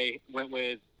 2, I went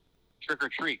with Trick or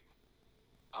Treat.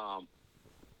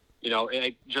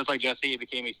 just like Jesse, it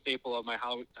became a staple of my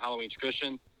Halloween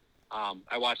tradition.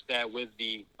 I watched that with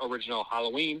the original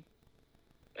Halloween.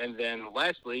 And then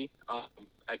lastly,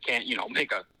 I can't,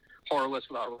 make a horror list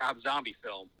without a Rob Zombie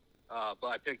film. But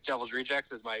I picked Devil's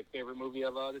Rejects as my favorite movie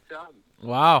of the time.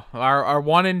 Wow, our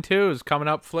 1 and 2 is coming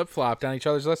up flip-flopped on each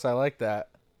other's list. I like that.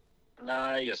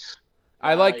 Nice.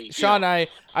 I like Sean. I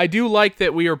do like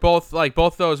that we are both like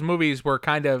both those movies were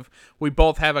kind of we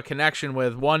both have a connection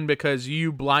with one because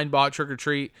you blind bought Trick or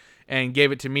Treat and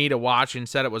gave it to me to watch and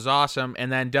said it was awesome,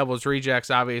 and then Devil's Rejects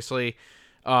obviously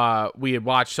we had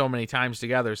watched so many times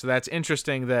together. So that's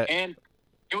interesting that. And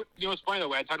what's funny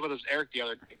though, I talked about this with Eric the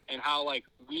other day, and how like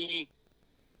we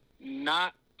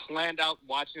not planned out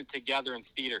watching it together in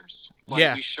theaters.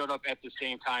 Yeah. We showed up at the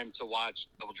same time to watch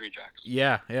Devil's Rejects.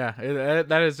 Yeah.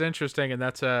 That is interesting, and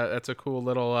that's a cool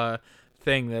little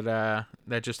thing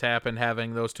that just happened,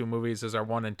 having those two movies as our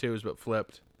 1 and 2s, but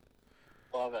flipped.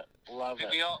 Love it.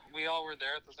 We all were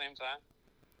there at the same time.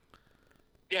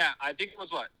 Yeah, I think it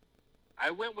was what?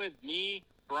 I went with me,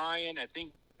 Brian. I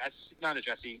think that's not a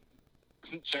Jesse.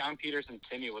 John Peters and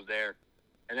Timmy was there,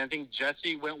 and I think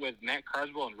Jesse went with Matt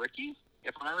Carswell and Ricky,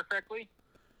 if I remember correctly.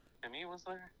 Timmy was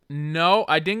there? No,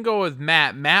 I didn't go with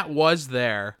Matt. Matt was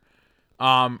there.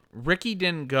 Ricky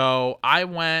didn't go. I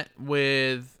went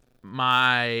with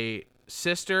my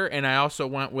sister, and I also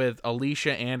went with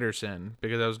Alicia Anderson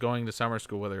because I was going to summer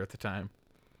school with her at the time.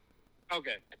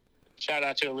 Okay. Shout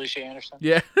out to Alicia Anderson.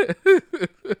 Yeah.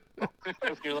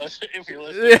 if you're listening,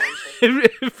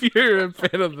 If you're a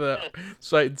fan of the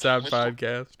Sight and Sound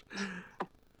podcast.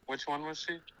 Which one was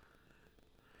she?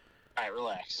 All right,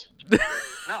 relax. No,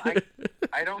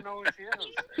 I don't know who she is.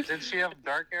 Did she have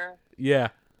dark hair? Yeah.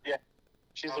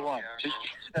 She's the one.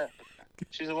 Yeah.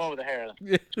 She's the one with the hair.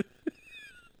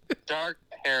 Dark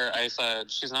hair, I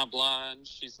said. She's not blonde.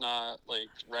 She's not, like,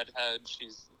 redhead.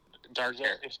 She's dark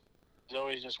hair. She's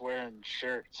always just wearing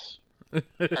shirts. All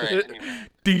right, anyway.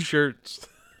 T-shirts.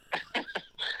 Is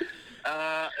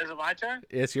it my turn?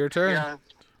 It's your turn. Yeah.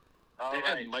 All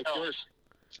right. Mike so- yours.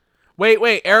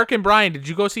 Wait, Eric and Brian, did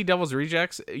you go see Devil's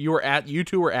Rejects? You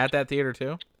two were at that theater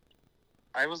too?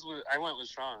 I went with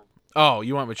Sean. Oh,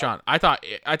 you went with Sean. I thought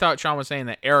Sean was saying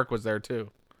that Eric was there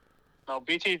too. No,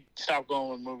 BT stopped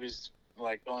going with movies,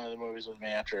 like going to the movies with me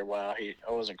after a while. It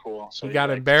wasn't cool. So He got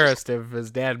like, embarrassed of his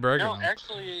dad burging No, him.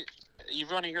 actually, you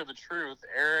want to hear the truth.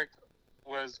 Eric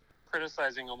was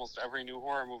criticizing almost every new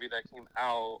horror movie that came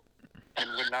out and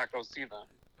would not go see them.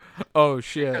 Oh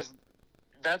shit. Because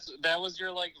that was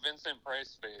your, like, Vincent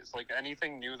Price phase. Like,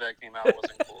 anything new that came out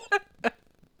wasn't cool.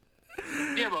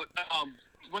 Yeah, but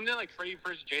when did like Freddy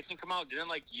vs. Jason come out? Didn't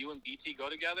like you and BT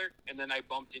go together, and then I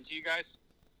bumped into you guys?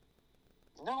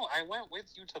 No, I went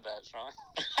with you to that, Sean.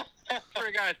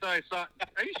 Sorry, guys. I saw.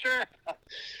 Are you sure?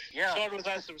 Yeah. Sean was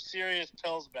on some serious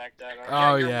pills back then.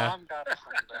 Right? Oh, your yeah. mom got us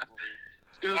into that movie.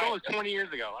 It was almost 20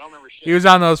 years ago. I don't remember shit. He was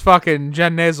on those fucking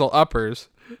Gen Nasal uppers.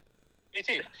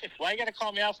 BT, why you gotta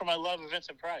call me out for my love of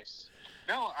Vincent Price?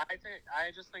 No, I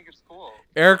just think it's cool.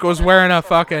 Eric was wearing a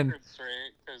fucking.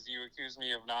 Because you accused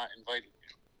me of not inviting you.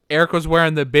 Eric was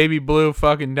wearing the baby blue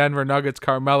fucking Denver Nuggets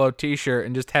Carmelo t-shirt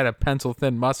and just had a pencil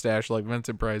thin mustache like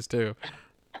Vincent Price too.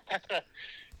 I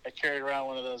carried around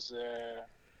one of those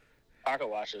pocket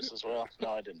watches as well. No,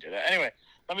 I didn't do that. Anyway,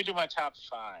 let me do my top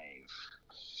 5.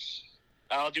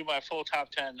 I'll do my full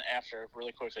top 10 after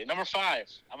really quickly. Number 5,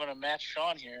 I'm going to match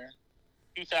Sean here.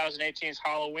 2018's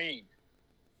Halloween.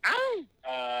 Ow!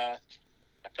 I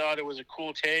thought it was a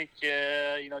cool take.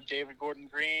 David Gordon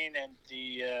Green and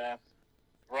the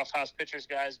Rough House Pictures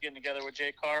guys getting together with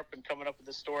Jay Karp and coming up with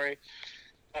this story.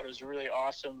 I thought it was a really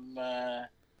awesome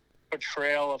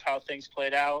portrayal of how things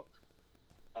played out.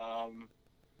 And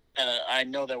I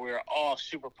know that we were all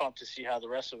super pumped to see how the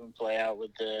rest of them play out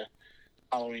with the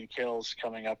Halloween Kills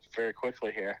coming up very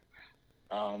quickly here.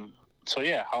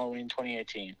 Halloween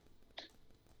 2018.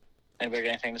 Anybody got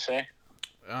anything to say?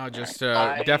 Just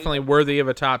definitely worthy of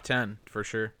a top 10 for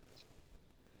sure.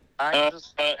 I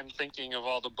just am thinking of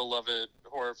all the beloved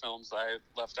horror films I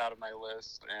left out of my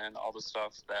list and all the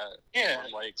stuff that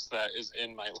everyone likes that is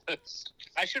in my list.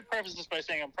 I should preface this by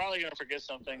saying I'm probably going to forget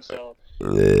something, so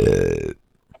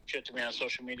shit to me on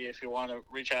social media. If you want to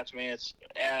reach out to me, it's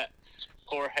at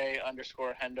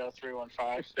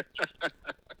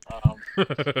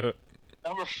Jorge_Hendo315.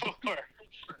 Number 4,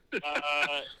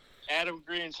 Adam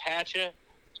Green's Hatchet.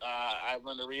 I'm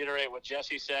going to reiterate what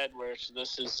Jesse said, where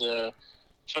this is a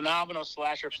phenomenal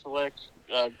slasher flick,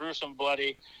 gruesome,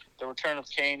 bloody, the return of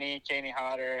Caney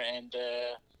Hodder, and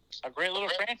a great little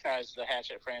franchise, the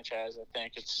Hatchet franchise.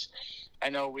 I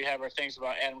know we have our things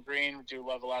about Adam Green. We do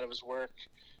love a lot of his work.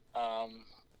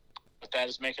 But that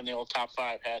is making the old top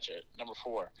 5 Hatchet, number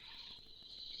 4.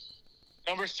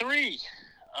 Number 3,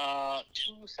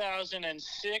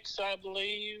 2006, I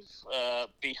believe,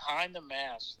 Behind the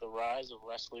Mask, The Rise of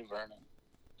Leslie Vernon.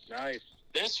 Nice.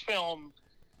 This film,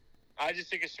 I just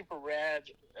think is super rad.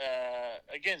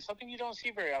 Again, something you don't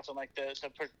see very often, like the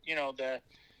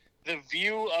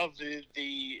view of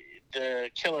the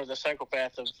killer, the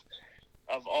psychopath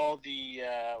of all the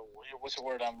what's the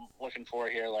word I'm looking for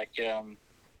here? Like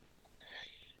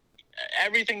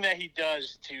everything that he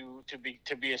does to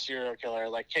be a serial killer,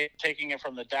 like taking it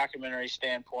from the documentary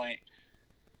standpoint.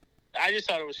 I just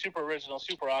thought it was super original,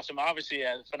 super awesome. Obviously,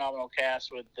 a phenomenal cast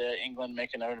with England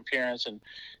making an appearance and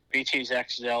BT's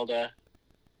ex Zelda,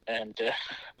 and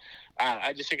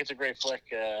I just think it's a great flick.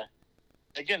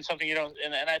 Again, something you don't,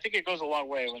 and I think it goes a long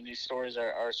way when these stories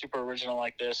are super original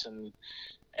like this,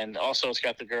 and also it's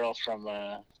got the girl from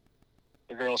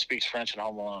the girl speaks French in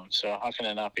Home Alone. So how can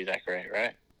it not be that great,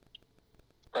 right?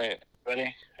 Right.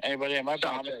 Anybody? Am I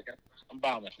bombing? I'm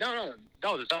bombing. No.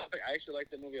 The topic. I actually like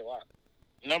the movie a lot.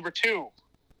 Number 2,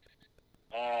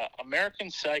 American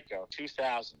Psycho,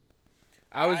 2000.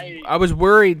 I was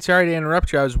worried. Sorry to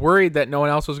interrupt you. I was worried that no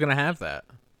one else was going to have that.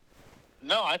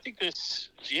 No, I think this.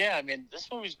 Yeah, I mean, this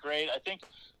movie's great.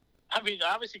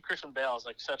 Obviously Christian Bale is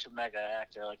like such a mega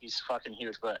actor. Like he's fucking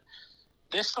huge. But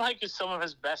this is some of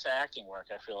his best acting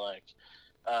work. I feel like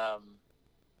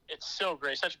it's so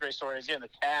great. Such a great story. Again, the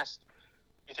cast.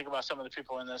 You think about some of the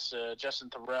people in this: Justin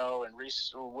Theroux and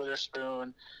Reese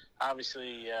Witherspoon.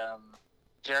 Obviously,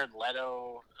 Jared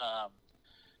Leto,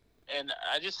 and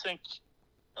I just think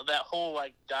that whole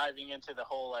like diving into the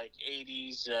whole like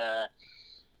 80s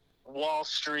Wall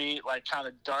Street, like kind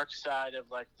of dark side of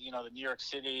like the New York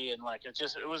City, and like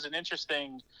it was an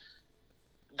interesting.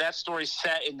 That story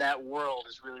set in that world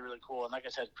is really really cool, and like I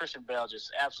said, Christian Bale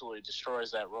just absolutely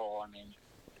destroys that role. I mean,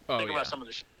 think about some of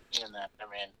the shit in that. I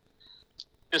mean.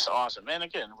 Just awesome, and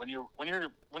again, when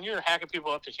you're hacking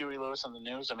people up to Huey Lewis on the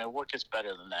news, I mean, what gets better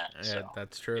than that? Yeah, So,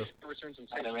 that's true. Return some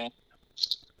you know what I mean,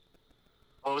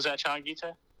 what was that, Sean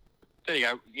Gita? Got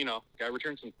to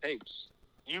return some tapes.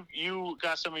 You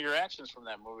got some of your actions from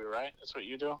that movie, right? That's what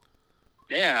you do.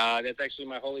 Yeah, that's actually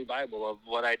my holy bible of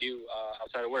what I do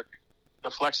outside of work.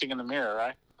 The flexing in the mirror,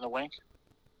 right? The wink.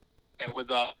 And with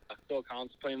Phil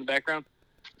Collins playing in the background.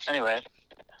 Anyway,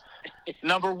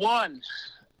 number 1.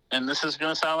 And this is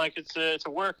going to sound like it's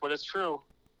a work, but it's true.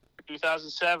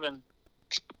 2007,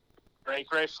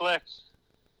 great flick.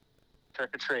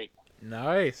 Trick or Treat.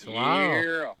 Nice. Wow.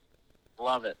 Yeah.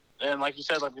 Love it. And like you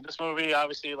said, like this movie,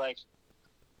 obviously, like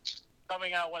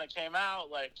coming out when it came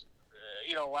out, like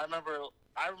I remember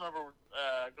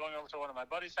going over to one of my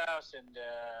buddy's house, and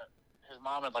his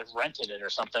mom had like rented it or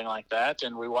something like that,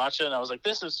 and we watched it, and I was like,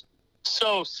 this is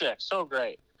so sick, so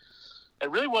great. It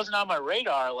really wasn't on my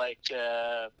radar, like,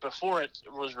 before it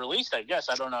was released, I guess.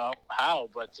 I don't know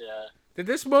how, but... Did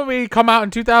this movie come out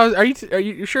in 2000? Are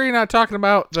you sure you're not talking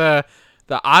about the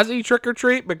Ozzy Trick or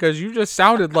Treat? Because you just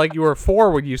sounded like you were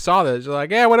 4 when you saw this. You're like,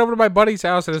 yeah, I went over to my buddy's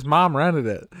house and his mom rented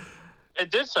it.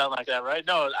 It did sound like that, right?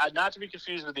 No, not to be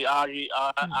confused with the Ozzy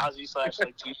 /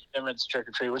 like Gene Simmons Trick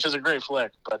or Treat, which is a great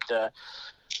flick, but...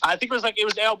 I think it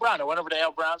was Al Brown. I went over to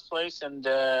Al Brown's place, and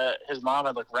his mom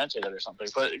had like rented it or something.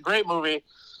 But great movie,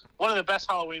 one of the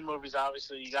best Halloween movies.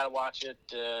 Obviously, you got to watch it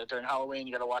during Halloween.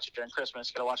 You got to watch it during Christmas.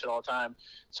 You got to watch it all the time.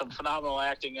 Some phenomenal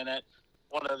acting in it.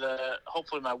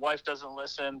 Hopefully my wife doesn't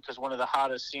listen, because one of the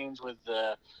hottest scenes with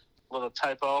the little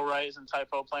Typo, right? Isn't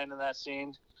Typo playing in that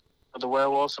scene with the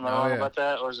werewolves? Am I wrong about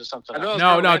that, or is it something else?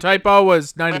 No. Typo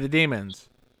was Night of the Demons.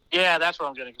 Yeah, that's what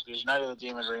I'm getting confused. Night of the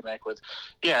Demon remake with,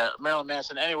 Marilyn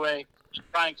Manson. Anyway,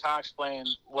 Brian Cox playing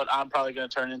what I'm probably going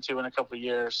to turn into in a couple of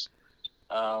years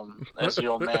as the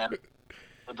old man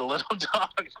with the little dog.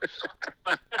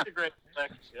 That's a great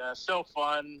effect. So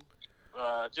fun.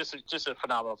 Just a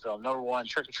phenomenal film. Number 1,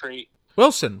 Trick or Treat.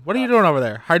 Wilson, what are you doing over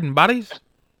there? Hiding bodies?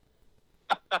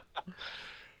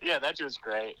 Yeah, that dude's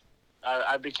great.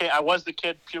 I was the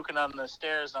kid puking on the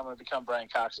stairs, and I'm going to become Brian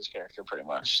Cox's character pretty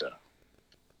much. So.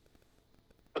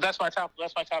 But that's my top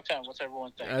 10. What's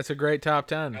everyone think? That's a great top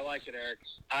 10. I like it, Eric.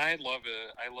 I love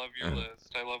it. I love your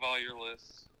list. I love all your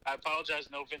lists. I apologize.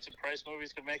 No Vincent Price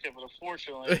movies could make it, but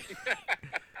unfortunately,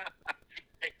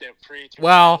 picked it pre.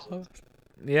 Well,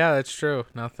 yeah, that's true.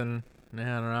 Nothing.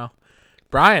 Yeah, I don't know.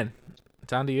 Brian,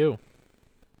 it's on to you.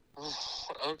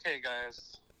 Okay,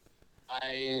 guys.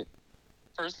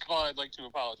 First of all, I'd like to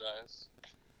apologize.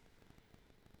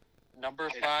 Number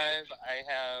 5, I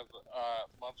have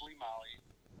Lovely Molly.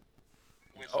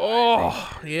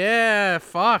 Oh, yeah,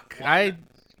 fuck. I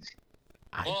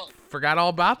forgot all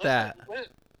about that.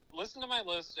 listen to my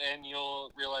list and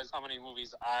you'll realize how many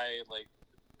movies I like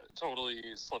totally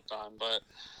slipped on. But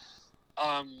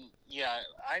yeah,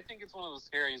 I think it's one of the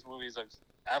scariest movies I've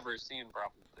ever seen.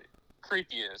 Probably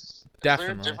creepiest.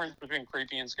 Definitely. Is there a difference between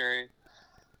creepy and scary?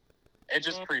 It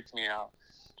just creeped me out.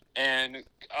 And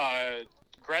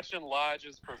Gretchen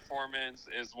Lodge's performance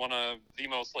is one of the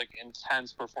most like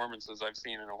intense performances I've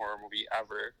seen in a horror movie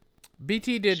ever.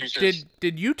 BT,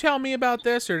 did you tell me about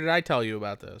this, or did I tell you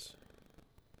about this?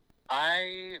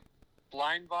 I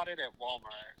blind bought it at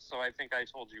Walmart, so I think I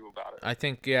told you about it. I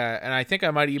think, yeah, and I think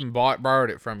I might even borrowed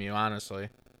it from you, honestly.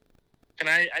 And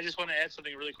I just want to add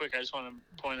something really quick. I just want to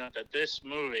point out that this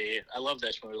movie, I love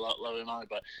this movie, Lovely Molly,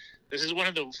 but this is one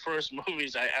of the first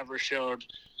movies I ever showed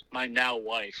my now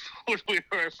wife. When we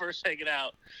were first hanging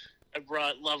out, I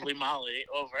brought Lovely Molly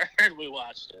over and we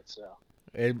watched it. So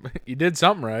You did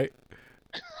something right.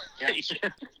 yeah.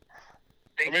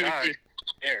 Thank Maybe God. she's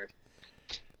scared.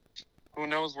 Who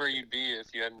knows where you'd be if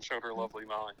you hadn't showed her Lovely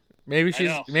Molly?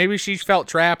 Maybe she's felt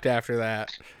trapped after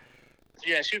that.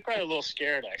 Yeah, she was probably a little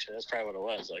scared, actually. That's probably what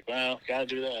it was. Like, well, gotta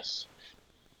do this.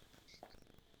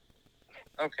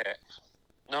 Okay.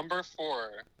 Number 4.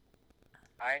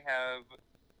 I have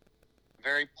a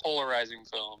very polarizing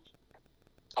film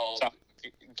called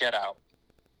Get Out.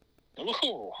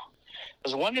 Ooh. I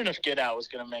was wondering if Get Out was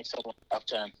going to make someone top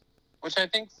 10. Which I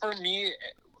think for me,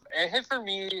 it hit for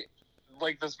me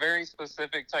like this very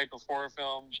specific type of horror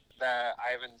film that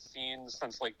I haven't seen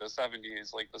since like the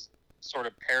 70s, like this sort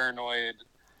of paranoid,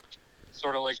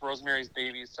 sort of like Rosemary's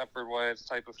Baby, Stepford Wives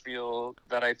type of feel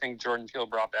that I think Jordan Peele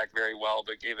brought back very well,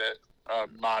 but gave it a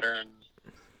modern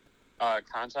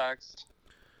context.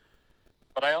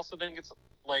 But I also think it's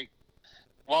like,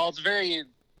 while it's very,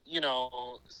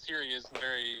 serious and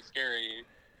very scary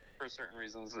for certain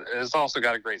reasons, it's also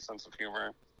got a great sense of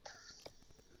humor.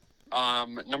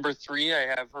 Number 3, I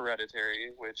have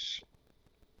Hereditary, which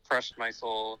crushed my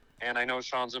soul, and I know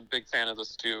Sean's a big fan of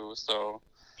this too, so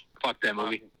Fuck that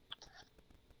movie.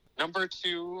 Number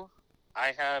 2,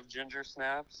 I have Ginger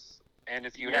Snaps, and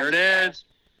if you There have it to is. ask,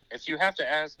 if you have to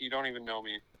ask, you don't even know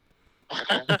me.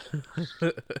 Okay?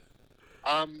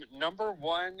 Number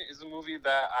 1 is a movie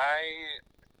that I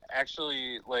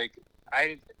actually like.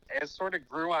 It sort of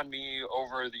grew on me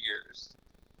over the years.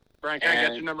 Brian, can I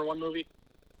get your number 1 movie?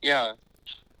 Yeah.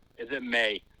 Is it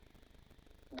May?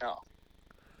 No.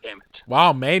 Damn it.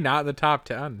 Wow, May not in the top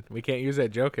 10. We can't use that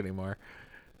joke anymore.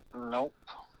 Nope.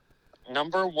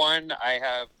 Number 1, I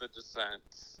have The Descent,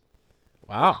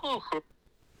 Wow.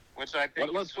 which I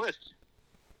think What a is just- twist.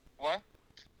 What?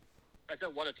 I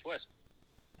said, what a twist.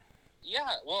 Yeah,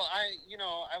 well,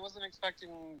 I wasn't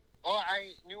expecting. Well,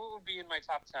 I knew it would be in my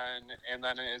top 10, and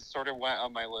then it sort of went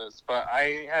on my list. But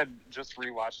I had just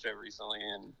rewatched it recently,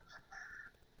 and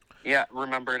yeah,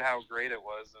 remembered how great it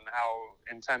was and how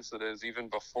intense it is, even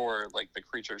before like the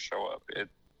creatures show up.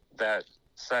 That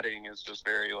setting is just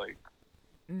very like.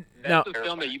 Now, That's a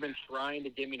film that you've been trying to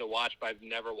get me to watch, but I've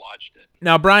never watched it.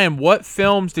 now, Brian, what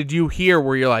films did you hear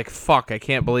where you're like, fuck, I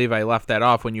can't believe I left that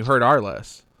off when you heard our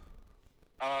list?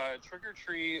 Trick or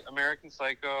Treat, American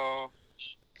Psycho.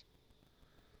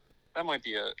 That might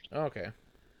be it. Okay.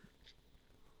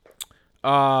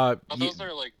 But those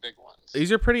are like big ones.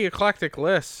 These are pretty eclectic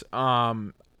lists.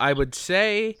 I would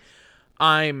say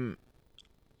I'm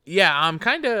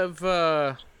kind of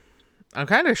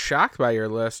shocked by your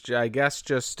list. I guess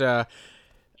just I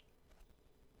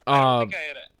don't think I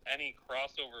had any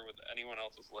crossover with anyone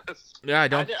else's list. yeah, I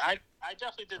don't. I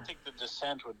definitely didn't think The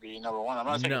Descent would be number 1. I'm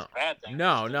not saying No. it's a bad thing.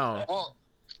 No. Well,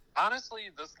 honestly,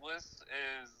 this list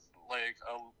is like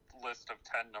a list of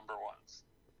 10 number 1s.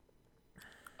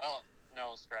 Oh,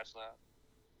 no, scratch that.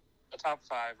 The top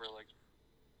 5 are like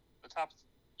the top.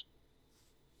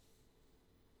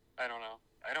 I don't know.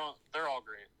 They're all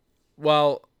great.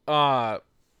 Well, I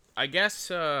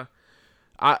guess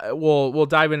we'll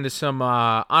dive into some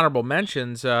honorable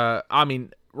mentions. I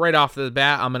mean, right off the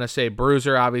bat, I'm gonna say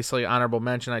Bruiser, obviously honorable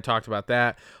mention. I talked about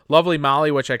that. Lovely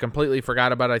Molly, which I completely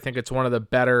forgot about. I think it's one of the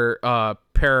better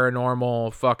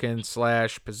paranormal fucking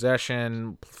 /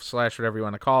 possession / whatever you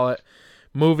want to call it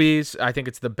movies. I think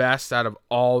it's the best out of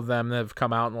all of them that have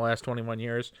come out in the last 21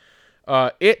 years.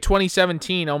 It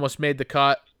 2017 almost made the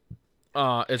cut.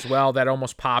 As well, that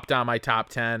almost popped on my top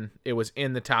 10. It was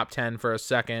in the top 10 for a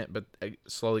second, but I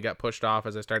slowly got pushed off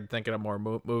as I started thinking of more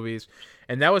movies.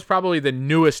 And that was probably the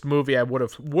newest movie I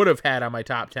would have had on my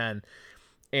top 10.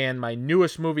 And my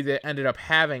newest movie that ended up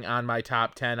having on my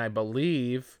top 10, I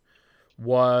believe,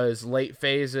 was Late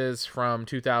Phases from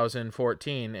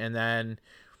 2014, and then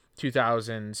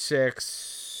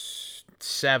 2006,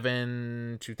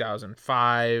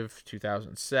 2005,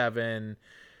 2007.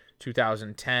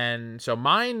 2010. So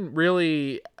mine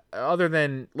really, other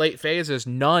than late phases,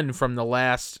 none from the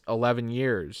last 11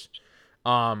 years.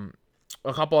 A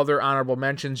couple other honorable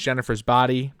mentions: Jennifer's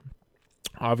Body,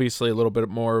 obviously a little bit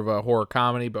more of a horror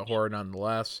comedy, but horror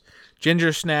nonetheless.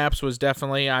 Ginger Snaps was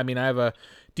definitely, I mean, I have a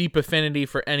deep affinity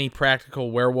for any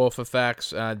practical werewolf effects.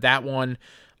 That one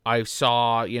I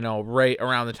saw, right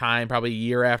around the time, probably a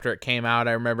year after it came out.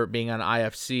 I remember it being on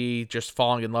IFC, just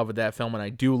falling in love with that film, and I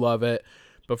do love it.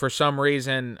 But for some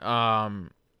reason, I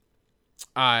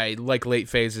like Late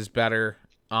Phases better,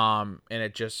 and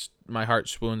it just, my heart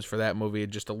swoons for that movie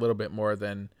just a little bit more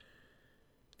than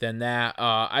that.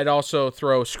 I'd also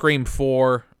throw Scream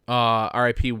 4,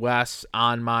 R.I.P. Wes,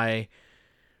 on my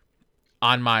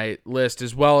list,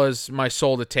 as well as My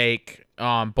Soul to Take.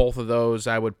 Both of those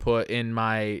I would put in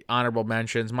my honorable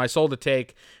mentions. My Soul to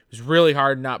Take was really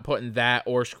hard not putting that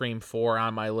or Scream 4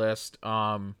 on my list.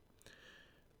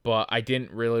 But I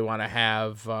didn't really want to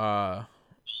have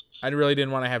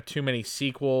too many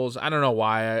sequels. I don't know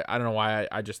why. I don't know why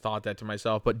I just thought that to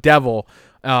myself. But Devil,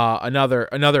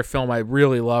 another film I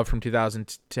really love from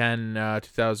 2010,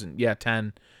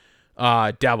 10.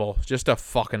 Devil, just a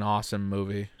fucking awesome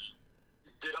movie.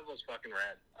 Devil's fucking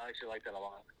rad. I actually like that a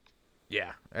lot.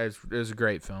 Yeah, it was a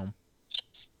great film.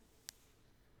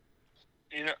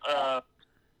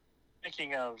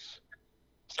 Thinking of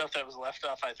stuff that was left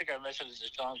off, I think I mentioned it to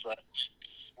Sean, but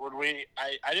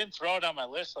I didn't throw it on my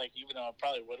list, like, even though it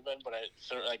probably would have been, but I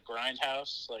threw, like,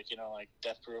 Grindhouse, like, like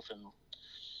Death Proof and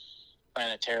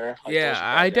Planet Terror. Like, yeah,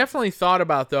 I definitely thought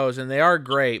about those, and they are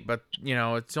great, but,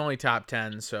 it's only top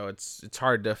 10, so it's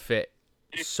hard to fit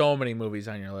so many movies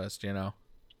on your list,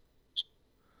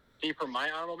 See, for my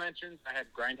honorable mentions, I had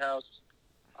Grindhouse.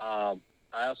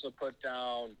 I also put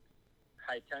down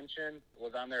High Tension,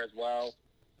 was on there as well.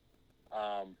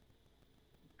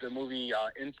 The movie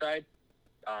Inside,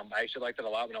 I actually liked it a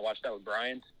lot when I watched that with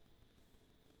Brian.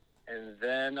 And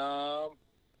then,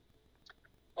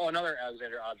 another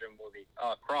Alexander Audrum movie,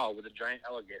 Crawl, with a giant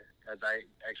alligator, as I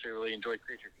actually really enjoyed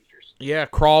creature features. Yeah,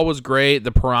 Crawl was great.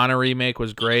 The Piranha remake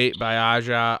was great by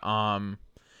Aja.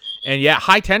 And yeah,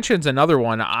 High Tension's another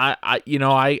one. I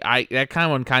that kind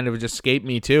of one kind of just escaped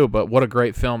me too, but what a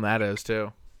great film that is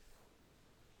too.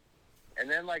 And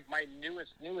then, like, my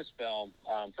newest film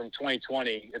from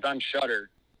 2020 is on Shudder.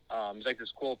 It's like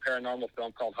this cool paranormal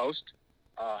film called Host.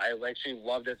 I actually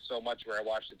loved it so much where I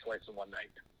watched it twice in one night.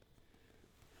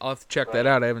 I'll have to check that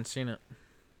out. I haven't seen it.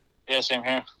 Yeah, same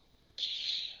here.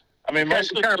 I mean, It's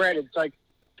kind of rad. It's like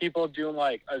people doing,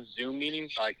 like, a Zoom meeting,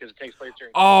 like, because it takes place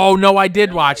during... Oh, no, I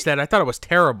did watch that. I thought it was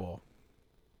terrible.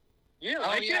 You didn't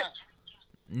like it?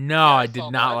 No, I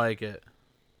did not like it.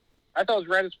 I thought it was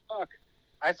rad as fuck.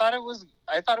 I thought it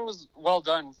was well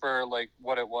done for, like,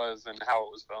 what it was and how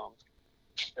it was filmed.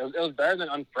 It was better than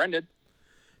Unfriended.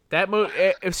 That movie,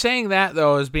 if saying that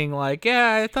though is being like,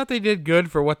 yeah, I thought they did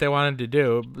good for what they wanted to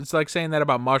do. It's like saying that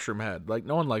about Mushroomhead. Like,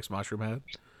 no one likes Mushroomhead.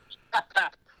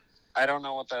 I don't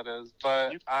know what that is,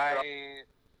 but I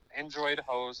enjoyed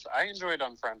Host. I enjoyed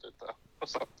Unfriended though,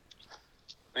 so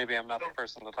maybe I'm not the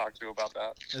person to talk to about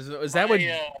that. Is that what?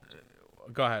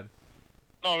 Go ahead.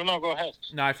 No, go ahead.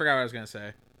 No, I forgot what I was gonna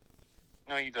say.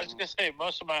 No, you I was didn't. gonna say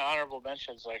most of my honorable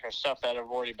mentions are stuff that have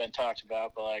already been talked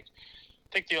about, but I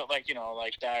think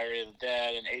like Diary of the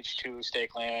Dead and H2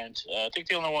 Stakeland. I think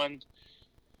the only one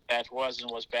that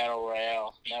wasn't was Battle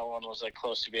Royale. That one was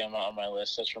close to being on my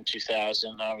list. That's from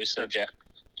 2000, obviously.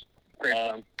 Great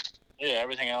film. Yeah,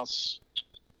 everything else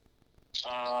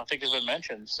I think has been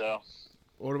mentioned. So.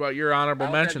 What about your honorable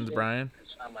mentions, Brian?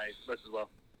 It's on my list as well.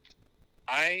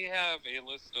 I have a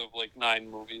list of 9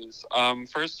 movies.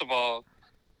 First of all,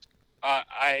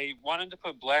 I wanted to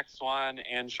put Black Swan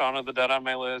and Shaun of the Dead on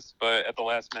my list, but at the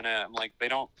last minute, I'm like, they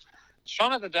don't.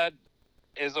 Shaun of the Dead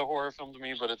is a horror film to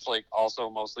me, but it's also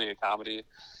mostly a comedy.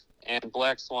 And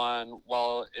Black Swan,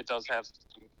 while it does have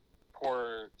some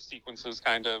horror sequences,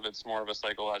 it's more of a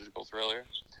psychological thriller.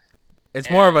 It's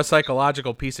more of a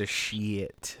psychological piece of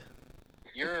shit.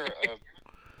 You're a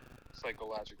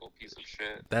psychological piece of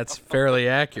shit. That's fairly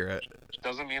accurate.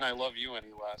 Doesn't mean I love you any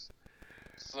less.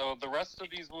 So the rest of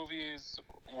these movies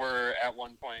were at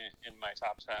one point in my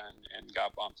top 10 and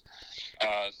got bumped.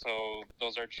 So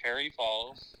those are Cherry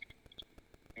Falls,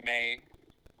 May,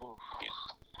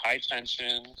 High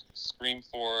Tension, Scream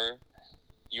 4,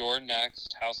 You're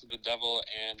Next, House of the Devil,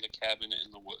 and The Cabin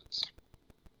in the Woods.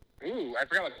 Ooh, I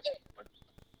forgot what...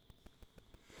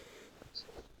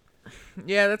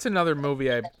 Yeah, that's another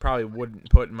movie I probably wouldn't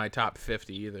put in my top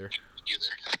 50 either.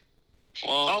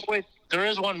 Well, wait, there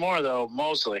is one more though.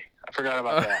 Mosley, I forgot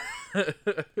about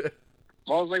that.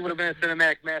 Mosley would have been a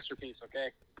cinematic masterpiece. Okay.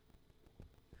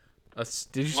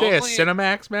 Did you say a Mostly-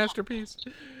 Cinemax masterpiece?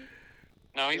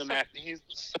 No, Cinematic. he's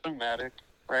cinematic,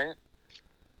 right?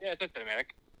 Yeah, it's a cinematic.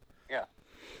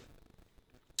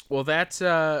 Well, that's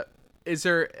is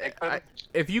there?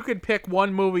 If you could pick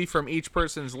one movie from each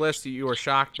person's list that you were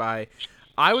shocked by,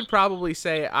 I would probably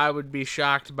say I would be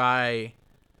shocked by.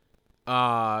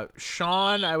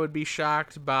 Sean, I would be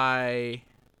shocked by.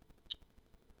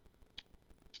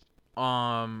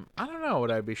 I don't know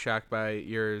what I'd be shocked by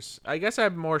yours. I guess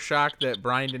I'm more shocked that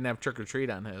Brian didn't have Trick or Treat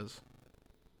on his.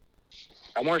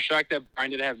 I'm more shocked that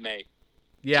Brian didn't have May.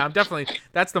 Yeah, I'm definitely.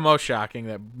 That's the most shocking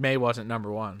that May wasn't number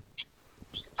one.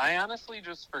 I honestly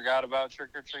just forgot about Trick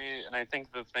or Treat, and I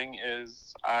think the thing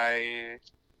is, I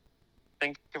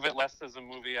think of it less as a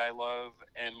movie I love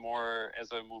and more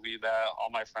as a movie that all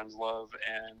my friends love,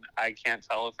 and I can't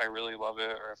tell if I really love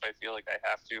it or if I feel like I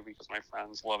have to because my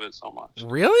friends love it so much.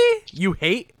 Really? You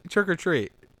hate Trick or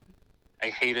Treat? I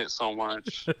hate it so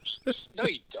much. No,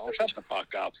 you don't. Shut the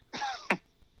fuck up.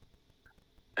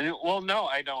 And well, no,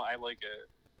 I don't. I like it.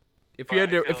 If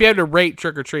you had to rate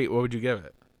Trick or Treat, what would you give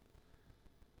it?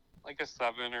 Like a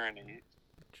 7 or an 8.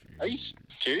 Are you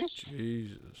serious?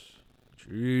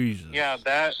 Jesus. Yeah,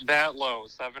 that low,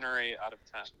 7 or 8 out of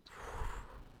 10.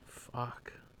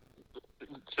 Fuck.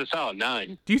 It's a solid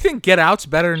 9. Do you think Get Out's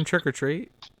better than Trick or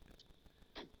Treat?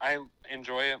 I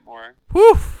enjoy it more.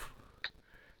 Woof.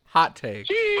 Hot take.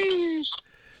 Jeez.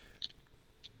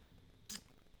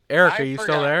 Eric, I are you still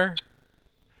forgot. there?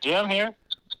 Yeah, I'm here.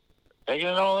 Taking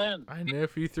it all in. I knew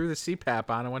if you threw the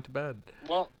CPAP on and went to bed.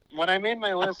 Well, when I made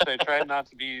my list, I tried not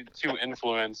to be too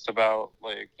influenced about,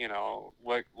 like, you know,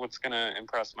 what's gonna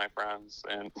impress my friends,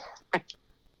 and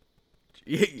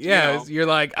Yeah, You know. you're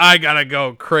like, I gotta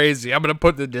go crazy. I'm gonna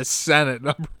put the Descent at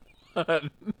number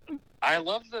one. I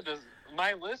love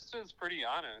my list is pretty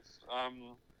honest.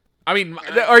 I mean,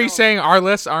 I are you know. saying our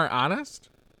lists aren't honest?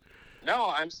 No,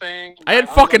 I'm saying I had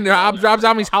my fucking honest Rob list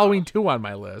Zombie's is- Halloween 2 on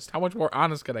my list. How much more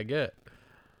honest could I get?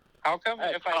 How come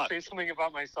Hey, if I fuck. say something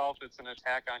about myself, it's an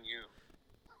attack on you?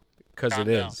 Because Calm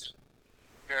it down. is.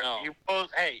 No. You both.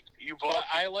 Hey, you both. But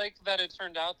I like that it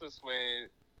turned out this way,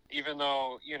 even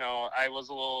though, you know, I was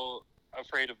a little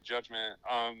afraid of judgment.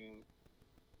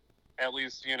 At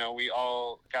least, you know, we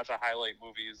all got to highlight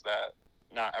movies that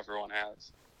not everyone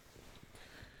has.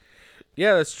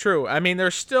 Yeah, that's true. I mean,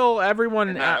 there's still everyone.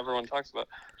 And not everyone talks about.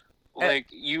 Like,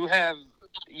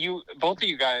 both of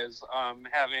you guys,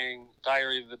 having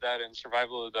Diary of the Dead and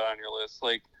Survival of the Dead on your list,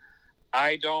 like,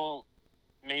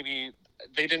 maybe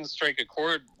they didn't strike a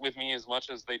chord with me as much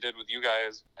as they did with you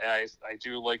guys. I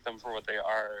do like them for what they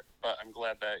are, but I'm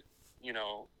glad that, you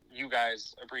know, you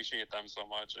guys appreciate them so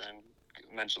much and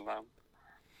mention them.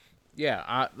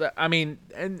 Yeah, I mean,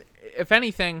 and if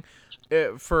anything,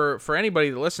 for anybody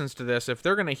that listens to this, if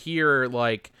they're gonna hear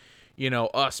like, you know,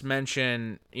 us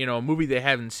mention, you know, a movie they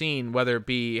haven't seen, whether it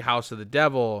be House of the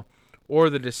Devil, or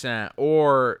The Descent,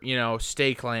 or, you know,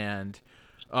 Stakeland,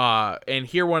 and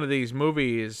hear one of these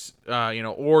movies, you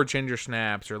know, or Ginger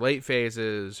Snaps, or Late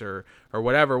Phases, or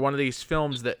whatever, one of these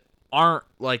films that aren't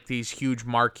like these huge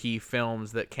marquee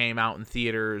films that came out in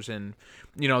theaters and,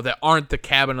 you know, that aren't the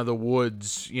Cabin of the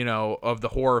Woods, you know, of the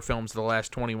horror films of the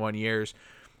last 21 years.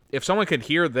 If someone could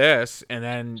hear this and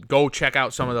then go check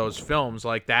out some of those films,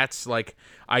 like, that's like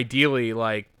ideally,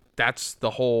 like, that's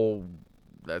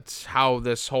how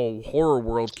this whole horror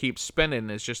world keeps spinning,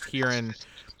 is just hearing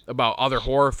about other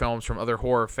horror films from other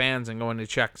horror fans and going to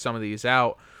check some of these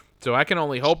out. So I can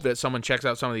only hope that someone checks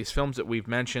out some of these films that we've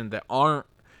mentioned that aren't,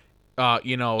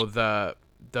 you know, the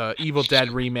Evil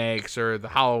Dead remakes or the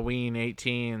Halloween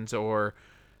 18s or,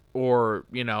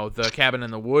 you know, the Cabin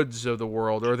in the Woods of the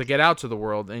world or the Get Outs of the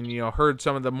world, and, you know, heard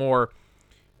some of the more,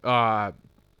 I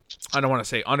don't want to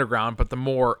say underground, but the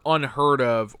more unheard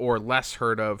of or less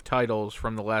heard of titles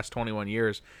from the last 21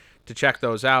 years, to check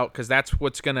those out, because that's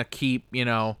what's going to keep, you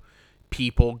know,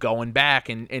 people going back.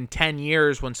 And in 10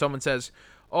 years, when someone says,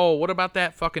 oh, what about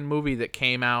that fucking movie that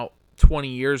came out 20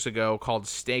 years ago called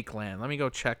Stakeland? Let me go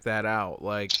check that out.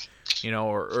 Like, you know,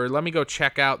 or let me go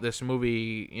check out this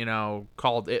movie, you know,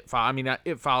 called It Follows. I mean,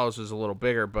 It Follows is a little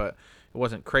bigger, but it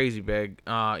wasn't crazy big.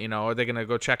 You know, are they going to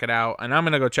go check it out? And I'm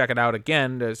going to go check it out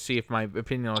again to see if my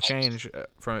opinion will change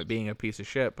from it being a piece of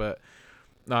shit, but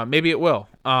maybe it will.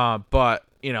 But,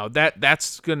 you know,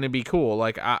 that's going to be cool.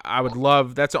 Like, I would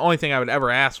love, that's the only thing I would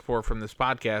ever ask for from this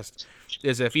podcast,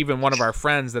 is if even one of our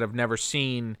friends that have never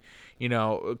seen, you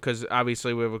know, because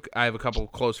obviously I have a couple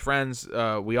of close friends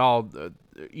we all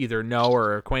either know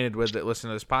or are acquainted with that listen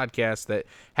to this podcast that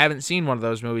haven't seen one of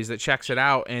those movies, that checks it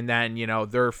out, and then, you know,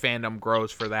 their fandom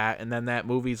grows for that, and then that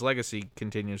movie's legacy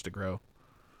continues to grow.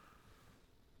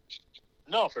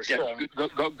 No, for sure. Yeah,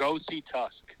 go see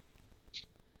Tusk.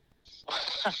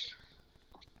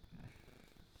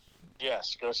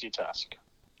 Yes, go see Tusk.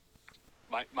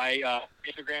 My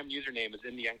Instagram username is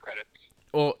in the end credits.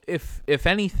 Well, if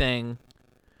anything,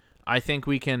 I think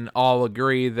we can all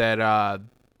agree that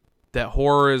that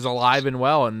horror is alive and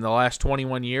well. In the last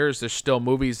 21 years, there's still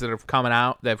movies that have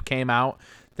came out,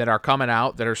 that are coming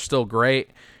out, that are still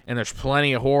great, and there's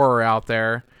plenty of horror out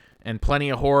there, and plenty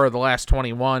of horror the last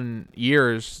 21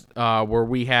 years where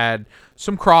we had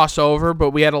some crossover,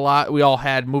 but we all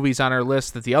had movies on our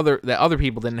list that other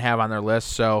people didn't have on their list.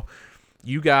 So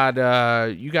you got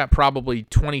probably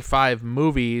 25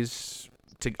 movies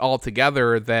all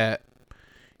together that,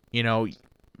 you know,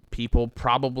 people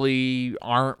probably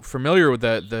aren't familiar with.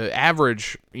 The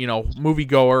average, you know,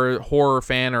 moviegoer, horror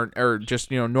fan, or just,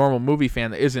 you know, normal movie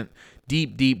fan that isn't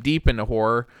deep into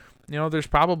horror. You know, there's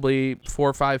probably 4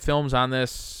 or 5 films on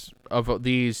this of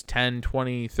these 10,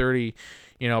 20, 30,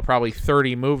 you know, probably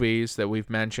 30 movies that we've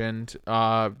mentioned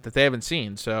that they haven't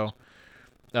seen. So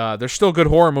there's still good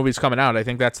horror movies coming out. I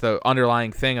think that's the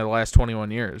underlying thing of the last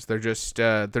 21 years. They're just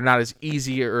they're not as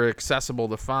easy or accessible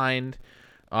to find,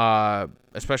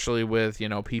 especially with, you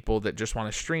know, people that just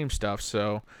want to stream stuff.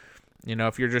 So, you know,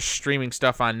 if you're just streaming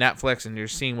stuff on Netflix and you're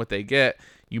seeing what they get,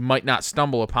 you might not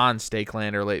stumble upon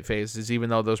Stakeland or Late Phases, even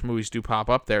though those movies do pop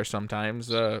up there sometimes.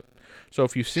 So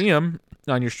if you see them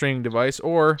on your streaming device,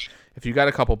 or if you got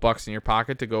a couple bucks in your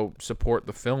pocket to go support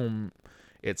the film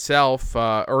itself,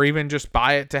 or even just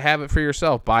buy it to have it for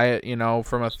yourself, buy it, you know,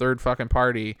 from a third fucking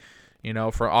party, you know,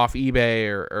 for off eBay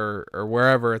or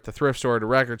wherever, at the thrift store, the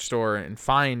record store, and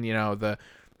find, you know, the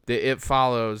It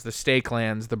Follows, the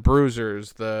Stakelands, the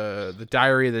Bruisers, the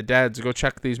Diary of the Dead. So go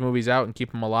check these movies out and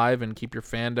keep them alive, and keep the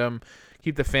fandom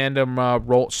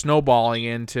snowballing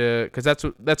into,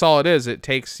 because that's all it is. It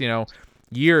takes, you know,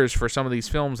 years for some of these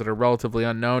films that are relatively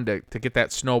unknown to get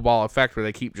that snowball effect where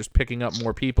they keep just picking up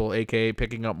more people, aka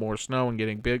picking up more snow and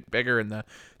getting bigger, and the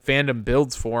fandom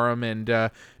builds for them.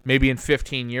 And maybe in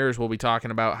 15 years we'll be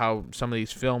talking about how some of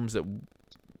these films that,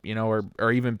 you know,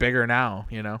 are even bigger now,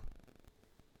 you know.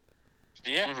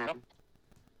 Yeah. Mhm.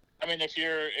 I mean, if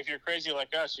you're crazy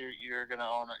like us, you're gonna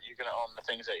own it. You're gonna own the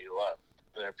things that you love.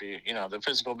 Whether it be, you know, the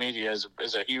physical media is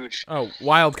a huge.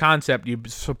 Wild concept. You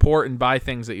support and buy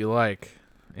things that you like,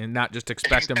 and not just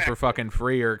expect them for fucking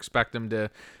free, or expect them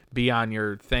to be on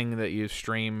your thing that you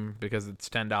stream because it's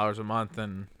 $10 a month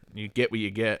and you get what you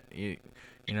get. You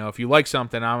know, if you like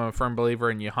something, I'm a firm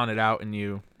believer, and you hunt it out and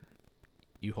you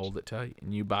hold it tight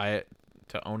and you buy it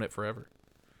to own it forever.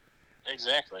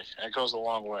 Exactly. That goes a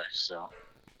long way. So.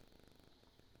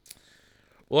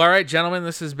 Well, all right, gentlemen,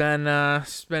 this has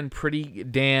been pretty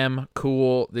damn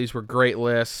cool. These were great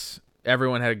lists.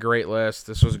 Everyone had a great list.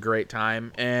 This was a great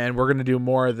time, and we're gonna do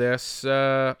more of this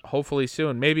hopefully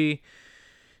soon.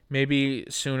 Maybe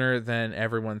sooner than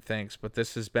everyone thinks. But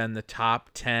this has been the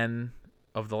top 10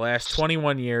 of the last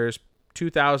 21 years,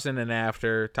 2000 and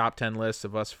after, top 10 lists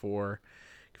of us four.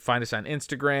 You can find us on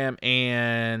Instagram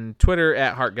and Twitter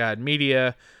at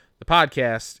HeartGodMedia. The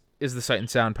podcast is the Sight and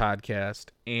Sound Podcast,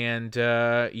 and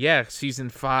season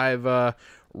 5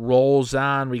 rolls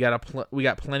on. We got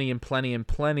plenty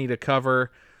to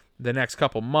cover the next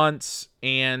couple months,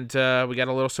 and we got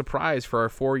a little surprise for our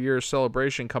 4-year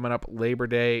celebration coming up Labor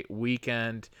Day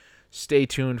weekend. Stay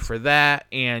tuned for that,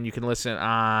 and you can listen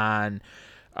on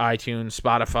iTunes,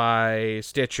 Spotify,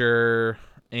 Stitcher,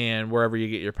 and wherever you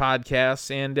get your podcasts.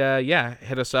 And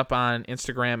hit us up on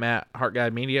Instagram at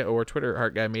HeartGuideMedia or Twitter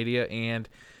at HeartGuideMedia. And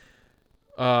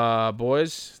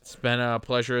boys, it's been a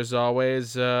pleasure as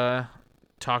always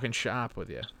talking shop with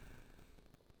you.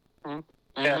 Mhm.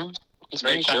 Yeah. It's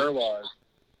very Sure was.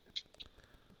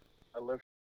 I live